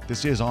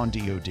 This is On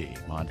DoD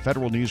on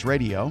Federal News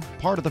Radio,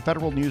 part of the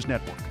Federal News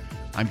Network.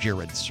 I'm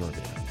Jared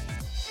Servia.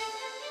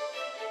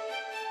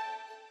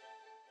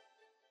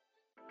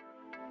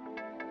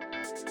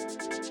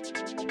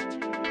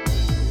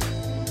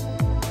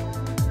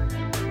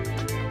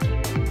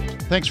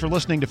 Thanks for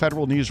listening to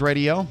Federal News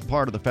Radio,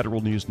 part of the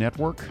Federal News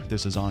Network.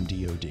 This is On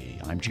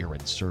DoD. I'm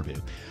Jared Servia.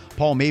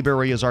 Paul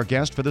Mayberry is our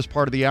guest for this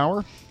part of the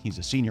hour. He's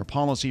a senior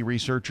policy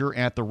researcher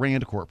at the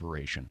RAND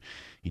Corporation.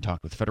 He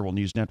talked with Federal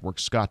News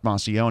Network's Scott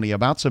Massioni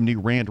about some new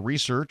RAND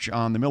research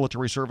on the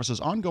military service's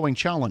ongoing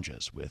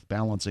challenges with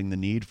balancing the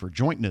need for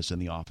jointness in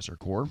the officer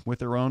corps with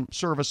their own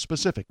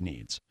service-specific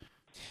needs.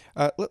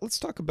 Let's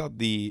talk about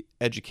the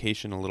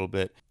education a little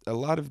bit. A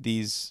lot of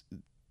these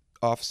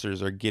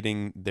officers are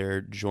getting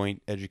their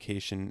joint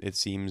education, it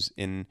seems,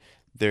 in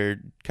their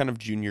kind of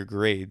junior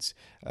grades.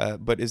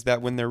 But is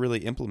that when they're really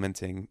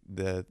implementing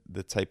the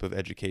type of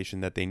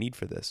education that they need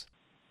for this?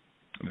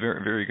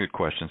 Very, very good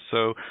question.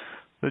 So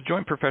the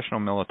Joint Professional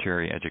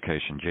Military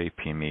Education,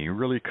 JPME,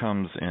 really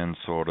comes in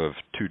sort of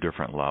two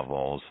different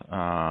levels.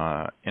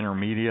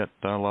 Intermediate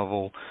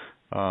level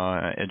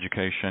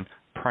education,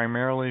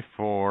 primarily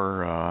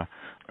for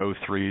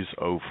 03s,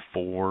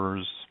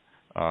 04s,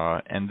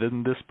 and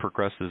then this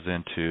progresses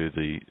into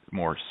the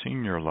more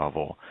senior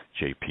level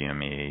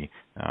JPME,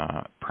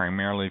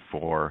 primarily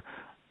for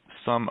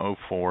some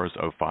 04s,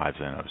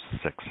 05s, and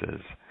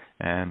 06s.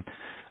 And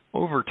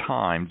over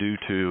time, due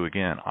to,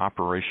 again,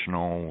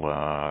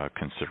 operational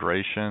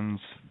considerations,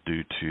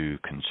 due to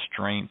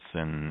constraints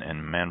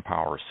in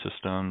manpower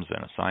systems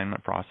and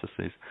assignment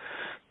processes,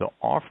 the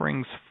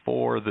offerings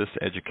for this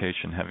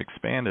education have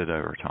expanded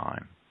over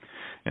time.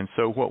 And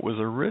so what was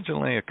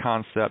originally a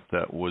concept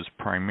that was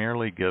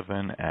primarily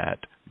given at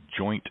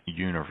joint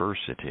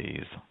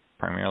universities,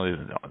 primarily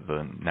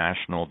the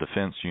National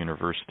Defense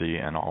University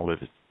and all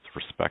of its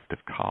respective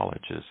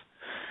colleges,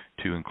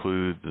 to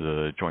include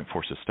the Joint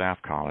Forces Staff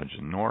College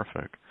in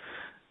Norfolk,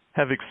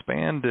 have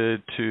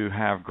expanded to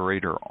have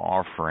greater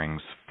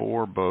offerings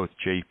for both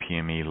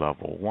JPME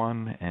Level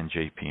 1 and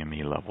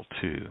JPME Level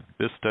 2.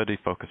 This study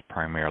focused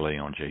primarily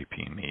on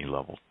JPME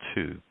Level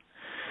 2.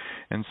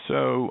 And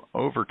so,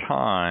 over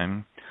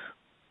time,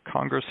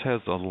 Congress has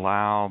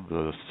allowed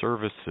the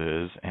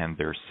services and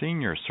their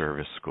senior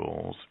service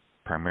schools,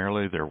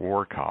 primarily their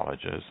war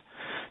colleges,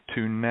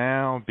 to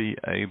now be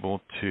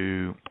able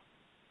to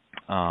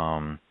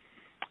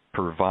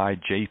provide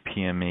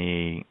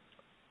JPME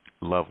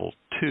Level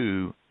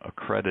 2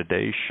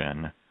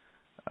 accreditation,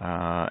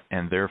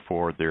 and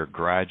therefore their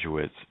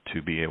graduates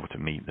to be able to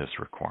meet this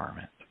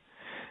requirement.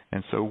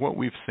 And so what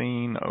we've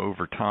seen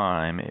over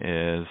time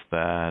is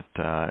that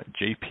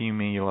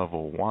JPME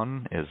Level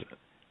 1 is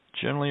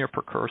generally a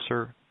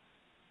precursor.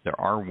 There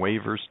are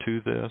waivers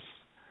to this.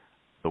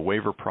 The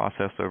waiver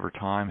process over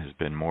time has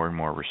been more and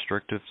more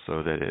restrictive,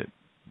 so that it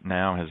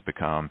now has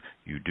become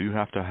you do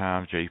have to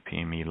have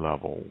JPME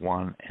Level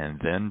 1 and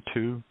then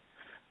 2.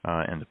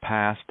 In the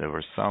past, there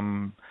were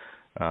some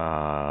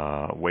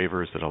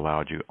waivers that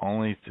allowed you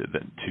only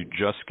to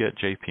just get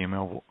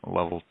JPME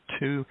Level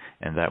 2,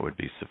 and that would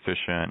be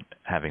sufficient,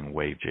 having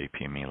waived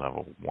JPME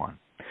Level 1.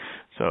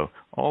 So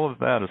all of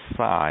that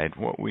aside,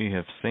 what we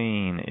have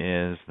seen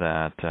is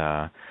that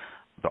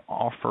the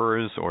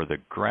offers or the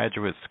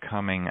graduates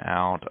coming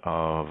out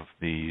of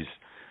these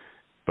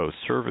both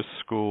service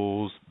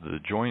schools, the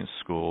joint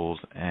schools,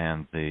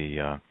 and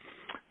the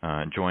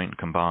Joint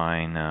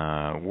Combined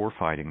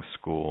Warfighting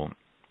School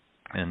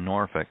in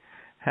Norfolk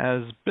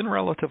has been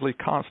relatively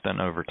constant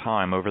over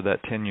time, over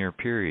that 10-year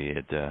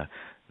period. The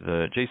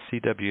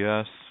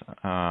JCWS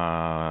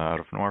out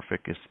of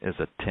Norfolk is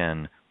a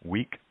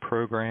 10-week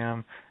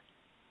program.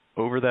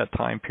 over that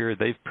time period,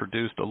 they've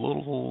produced a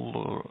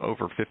little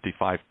over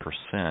 55%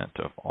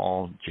 of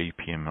all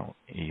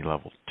JPME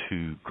Level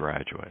 2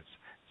 graduates.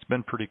 It's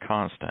been pretty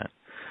constant.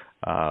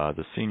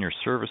 The senior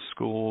service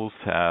schools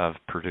have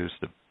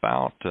produced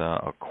about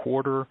a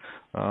quarter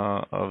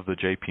of the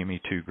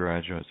JPME 2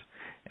 graduates,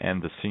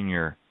 and the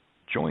senior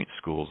joint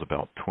schools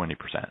about 20%.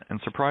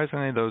 And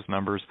surprisingly, those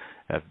numbers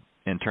have,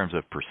 in terms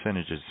of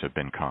percentages, have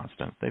been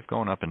constant. They've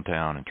gone up and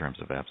down in terms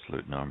of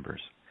absolute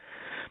numbers.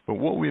 But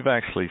what we've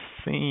actually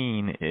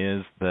seen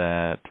is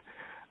that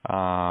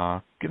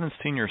given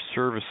senior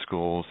service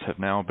schools have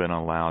now been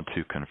allowed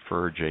to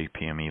confer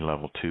JPME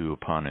Level 2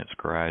 upon its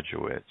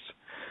graduates,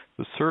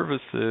 the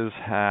services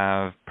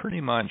have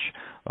pretty much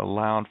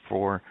allowed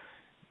for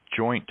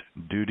joint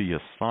duty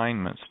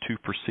assignments to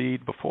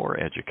proceed before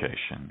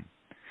education.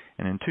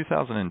 And in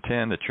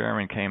 2010, the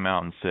chairman came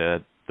out and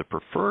said the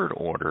preferred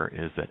order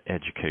is that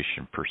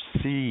education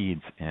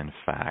precedes, in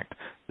fact,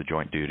 the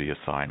joint duty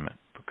assignment,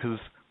 because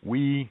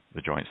we,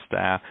 the joint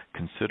staff,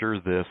 consider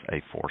this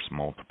a force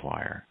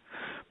multiplier.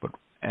 But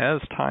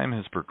as time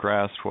has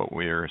progressed, what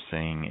we are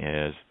seeing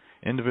is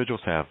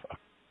individuals have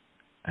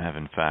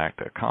in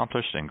fact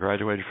accomplished and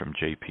graduated from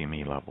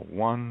JPME Level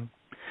 1.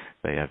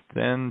 They have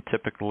then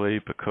typically,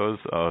 because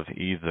of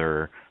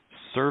either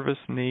service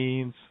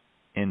needs,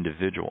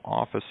 individual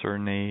officer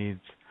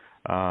needs,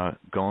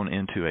 gone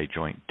into a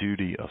joint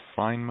duty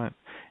assignment,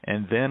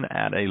 and then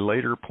at a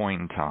later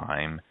point in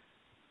time,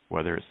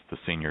 whether it's the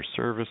senior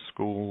service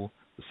school,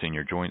 the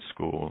senior joint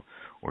school,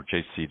 or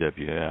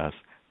JCWS,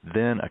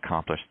 then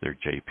accomplish their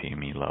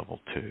JPME Level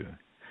 2.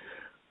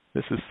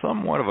 This is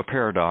somewhat of a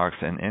paradox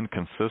and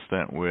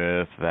inconsistent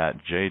with that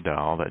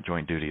JDAL, that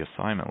joint duty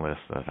assignment list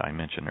that I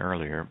mentioned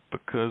earlier,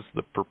 because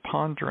the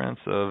preponderance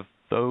of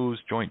those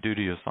joint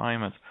duty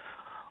assignments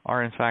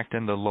are in fact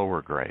in the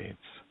lower grades.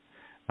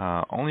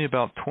 Only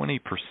about 20%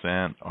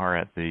 are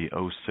at the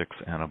 06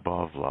 and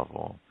above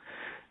level.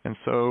 And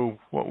so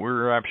what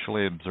we're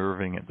actually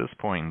observing at this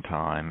point in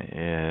time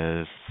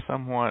is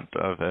somewhat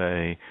of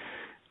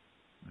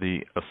the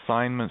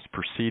assignments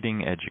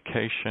preceding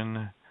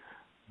education,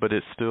 but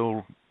it's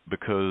still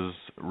because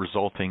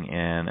resulting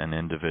in an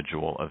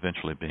individual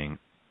eventually being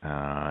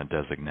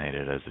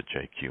designated as a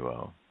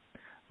JQO.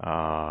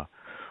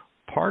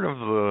 Part of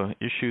the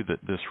issue that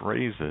this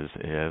raises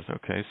is,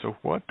 okay, so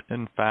what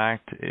in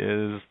fact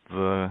is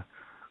the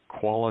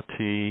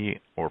quality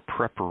or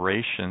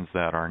preparations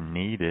that are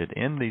needed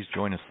in these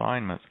joint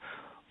assignments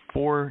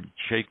for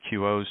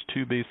JQOs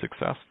to be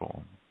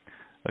successful?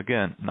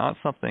 Again, not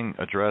something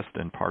addressed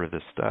in part of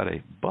this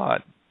study,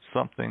 but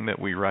something that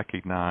we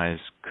recognize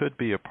could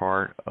be a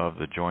part of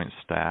the Joint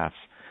Staff's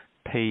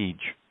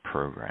PAGE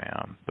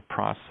program, the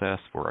process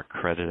for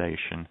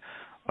accreditation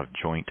of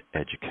joint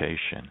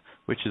education,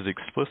 which is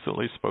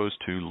explicitly supposed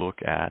to look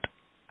at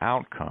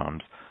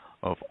outcomes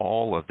of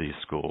all of these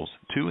schools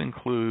to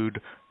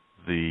include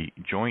the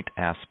joint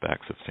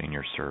aspects of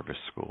senior service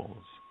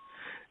schools.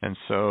 And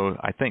so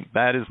I think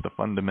that is the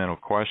fundamental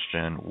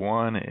question.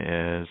 One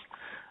is,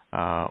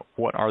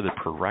 what are the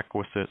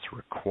prerequisites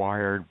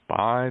required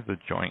by the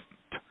joint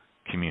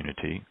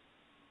community,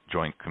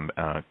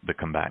 the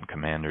combatant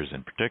commanders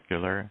in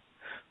particular,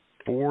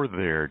 for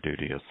their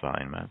duty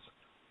assignments?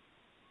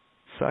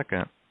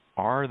 Second,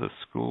 are the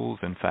schools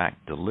in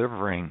fact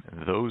delivering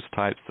those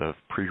types of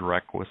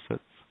prerequisites?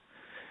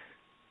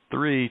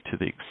 Three, to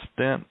the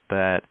extent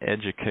that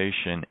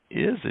education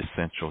is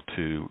essential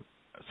to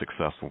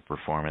successful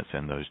performance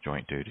in those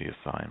joint duty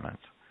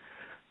assignments,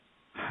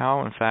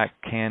 how in fact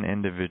can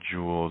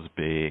individuals'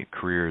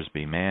 careers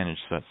be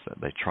managed such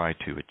that they try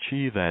to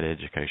achieve that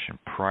education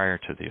prior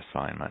to the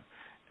assignment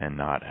and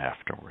not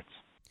afterwards?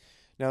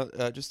 Now,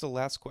 just a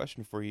last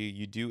question for you.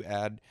 You do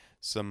add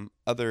some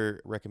other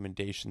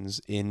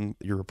recommendations in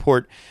your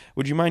report.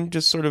 Would you mind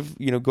just sort of,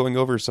 going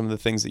over some of the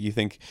things that you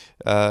think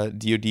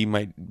DoD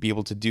might be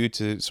able to do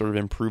to sort of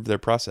improve their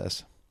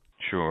process?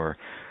 Sure.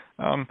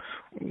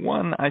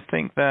 One, I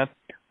think that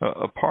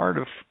a part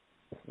of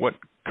what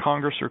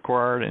Congress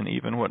required and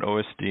even what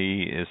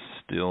OSD is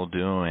still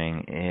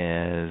doing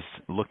is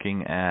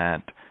looking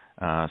at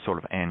sort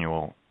of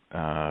annual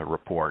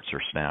reports or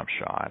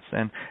snapshots.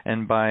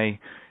 And by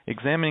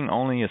examining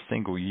only a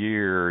single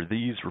year,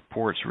 these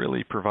reports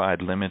really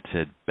provide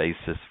limited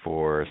basis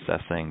for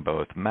assessing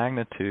both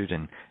magnitude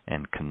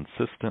and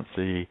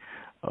consistency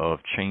of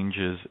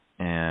changes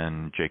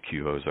in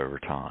JQOs over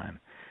time.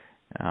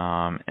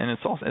 And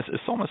it's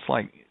almost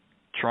like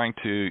trying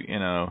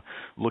to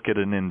look at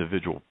an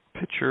individual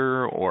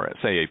picture or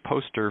say a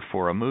poster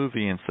for a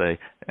movie and say,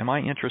 am I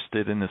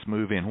interested in this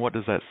movie and what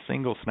does that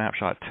single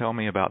snapshot tell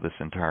me about this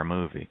entire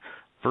movie?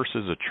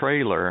 Versus a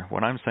trailer,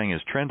 what I'm saying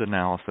is trend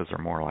analysis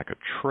are more like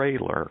a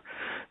trailer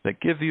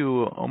that give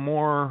you a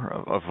more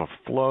of a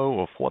flow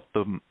of what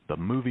the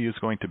movie is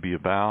going to be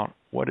about,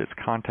 what its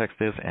context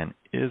is, and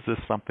is this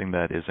something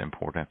that is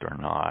important or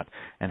not,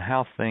 and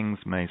how things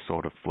may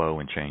sort of flow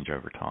and change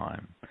over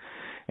time.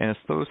 And it's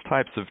those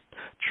types of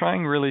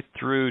trying really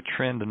through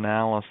trend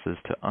analysis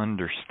to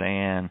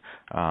understand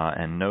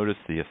and notice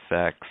the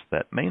effects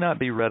that may not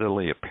be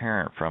readily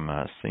apparent from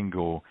a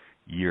single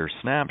year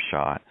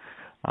snapshot,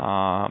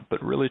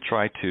 but really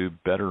try to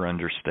better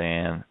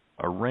understand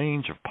a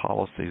range of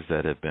policies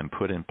that have been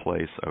put in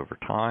place over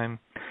time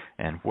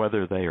and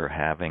whether they are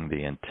having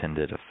the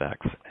intended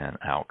effects and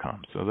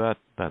outcomes. So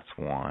that's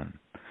one.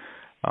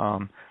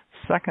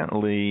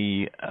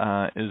 Secondly,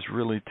 is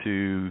really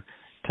to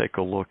take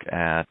a look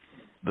at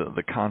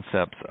the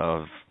concepts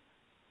of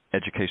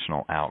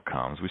educational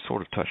outcomes. We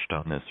sort of touched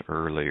on this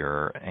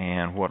earlier,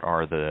 and what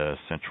are the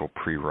central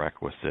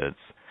prerequisites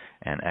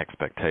and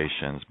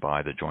expectations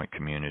by the joint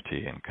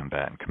community and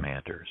combatant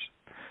commanders.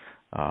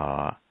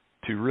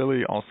 To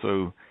really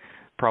also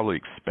probably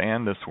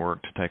expand this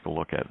work to take a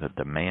look at the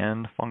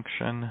demand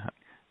function.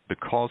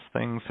 Because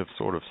things have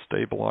sort of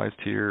stabilized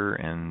here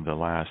in the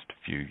last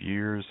few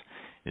years,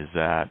 is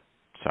that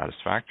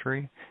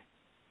satisfactory?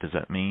 Does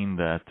that mean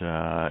that,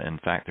 in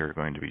fact, there are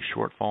going to be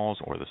shortfalls,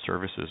 or the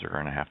services are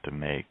going to have to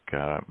make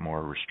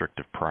more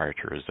restrictive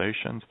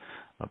prioritizations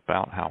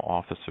about how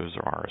officers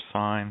are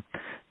assigned?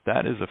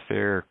 That is a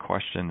fair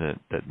question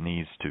that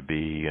needs to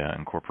be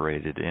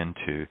incorporated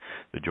into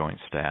the Joint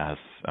Staff's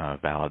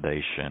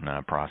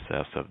validation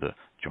process of the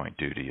Joint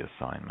Duty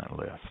Assignment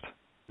List.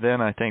 Then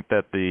I think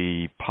that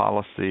the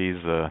policies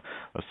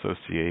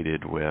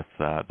associated with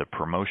the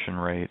promotion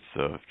rates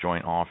of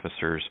joint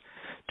officers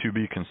to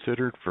be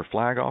considered for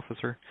flag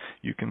officer,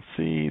 you can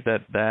see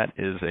that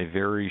is a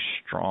very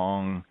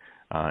strong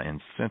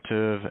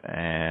incentive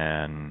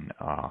and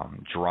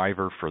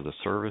driver for the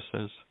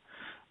services.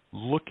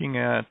 Looking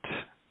at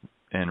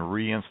and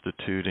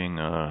reinstituting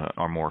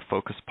a more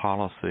focused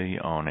policy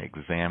on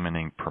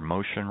examining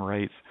promotion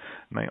rates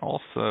may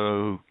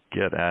also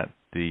get at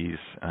these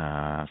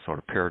sort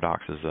of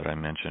paradoxes that I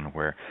mentioned,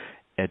 where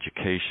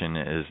education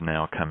is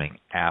now coming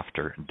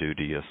after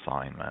duty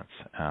assignments,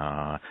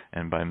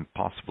 and by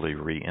possibly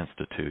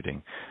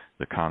reinstituting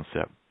the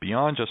concept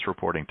beyond just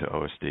reporting to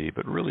OSD,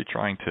 but really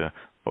trying to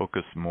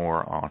focus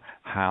more on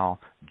how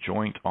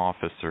joint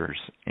officers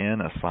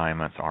in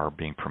assignments are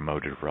being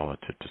promoted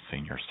relative to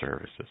senior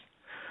services.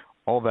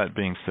 All that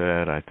being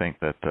said, I think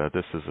that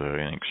this is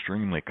an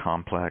extremely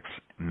complex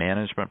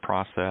management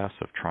process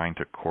of trying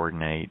to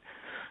coordinate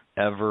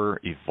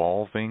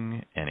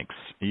ever-evolving and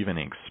even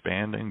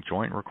expanding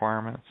joint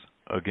requirements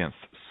against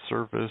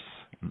service,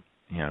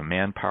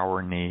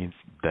 manpower needs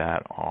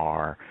that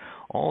are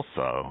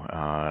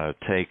also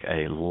take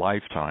a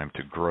lifetime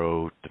to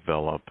grow,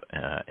 develop,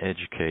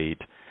 educate,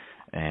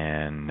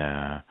 and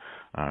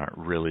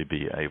really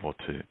be able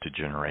to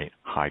generate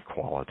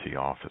high-quality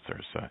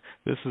officers.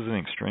 This is an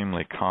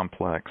extremely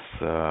complex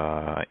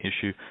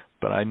issue,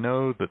 but I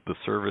know that the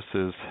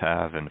services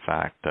have, in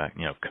fact,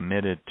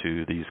 committed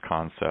to these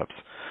concepts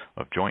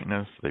of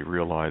jointness. They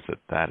realize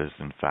that is,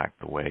 in fact,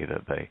 the way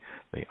that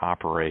they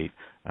operate,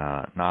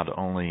 not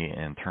only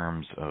in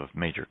terms of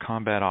major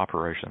combat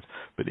operations,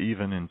 but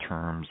even in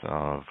terms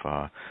of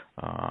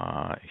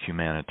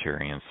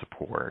humanitarian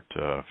support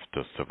to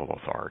civil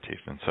authorities.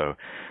 And so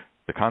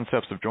the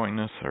concepts of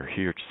jointness are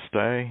here to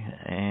stay,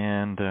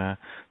 and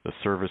the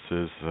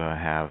services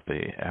have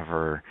the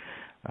ever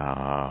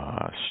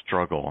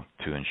struggle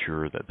to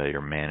ensure that they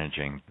are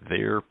managing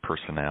their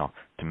personnel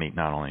to meet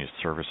not only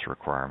service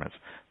requirements,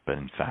 but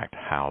in fact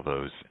how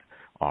those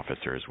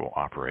officers will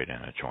operate in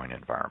a joint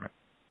environment.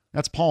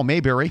 That's Paul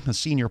Mayberry, a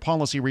senior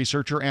policy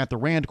researcher at the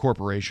RAND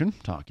Corporation,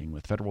 talking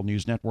with Federal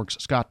News Network's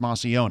Scott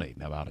Maucione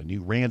about a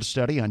new RAND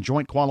study on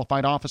joint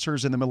qualified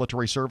officers in the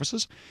military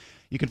services.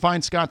 You can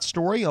find Scott's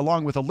story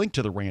along with a link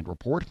to the RAND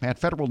report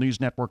at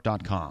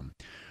federalnewsnetwork.com.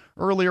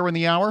 Earlier in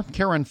the hour,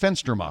 Karen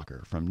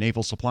Fenstermacher from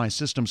Naval Supply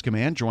Systems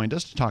Command joined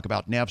us to talk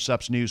about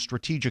NAVSUP's new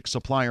Strategic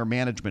Supplier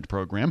Management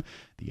Program,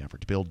 the effort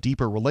to build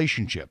deeper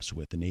relationships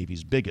with the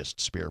Navy's biggest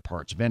spare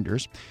parts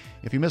vendors.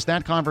 If you missed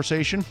that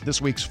conversation,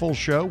 this week's full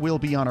show will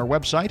be on our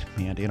website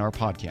and in our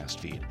podcast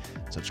feed.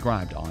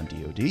 Subscribe to On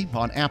DoD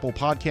on Apple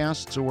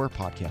Podcasts or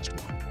Podcast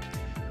One.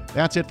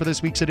 That's it for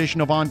this week's edition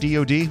of On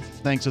DoD.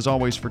 Thanks as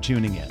always for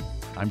tuning in.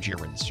 I'm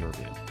Jared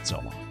Servian. So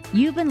long.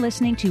 You've been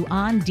listening to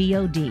On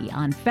DoD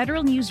on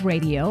Federal News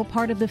Radio,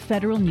 part of the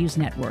Federal News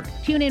Network.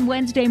 Tune in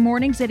Wednesday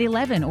mornings at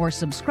 11 or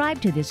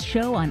subscribe to this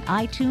show on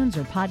iTunes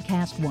or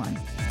Podcast One.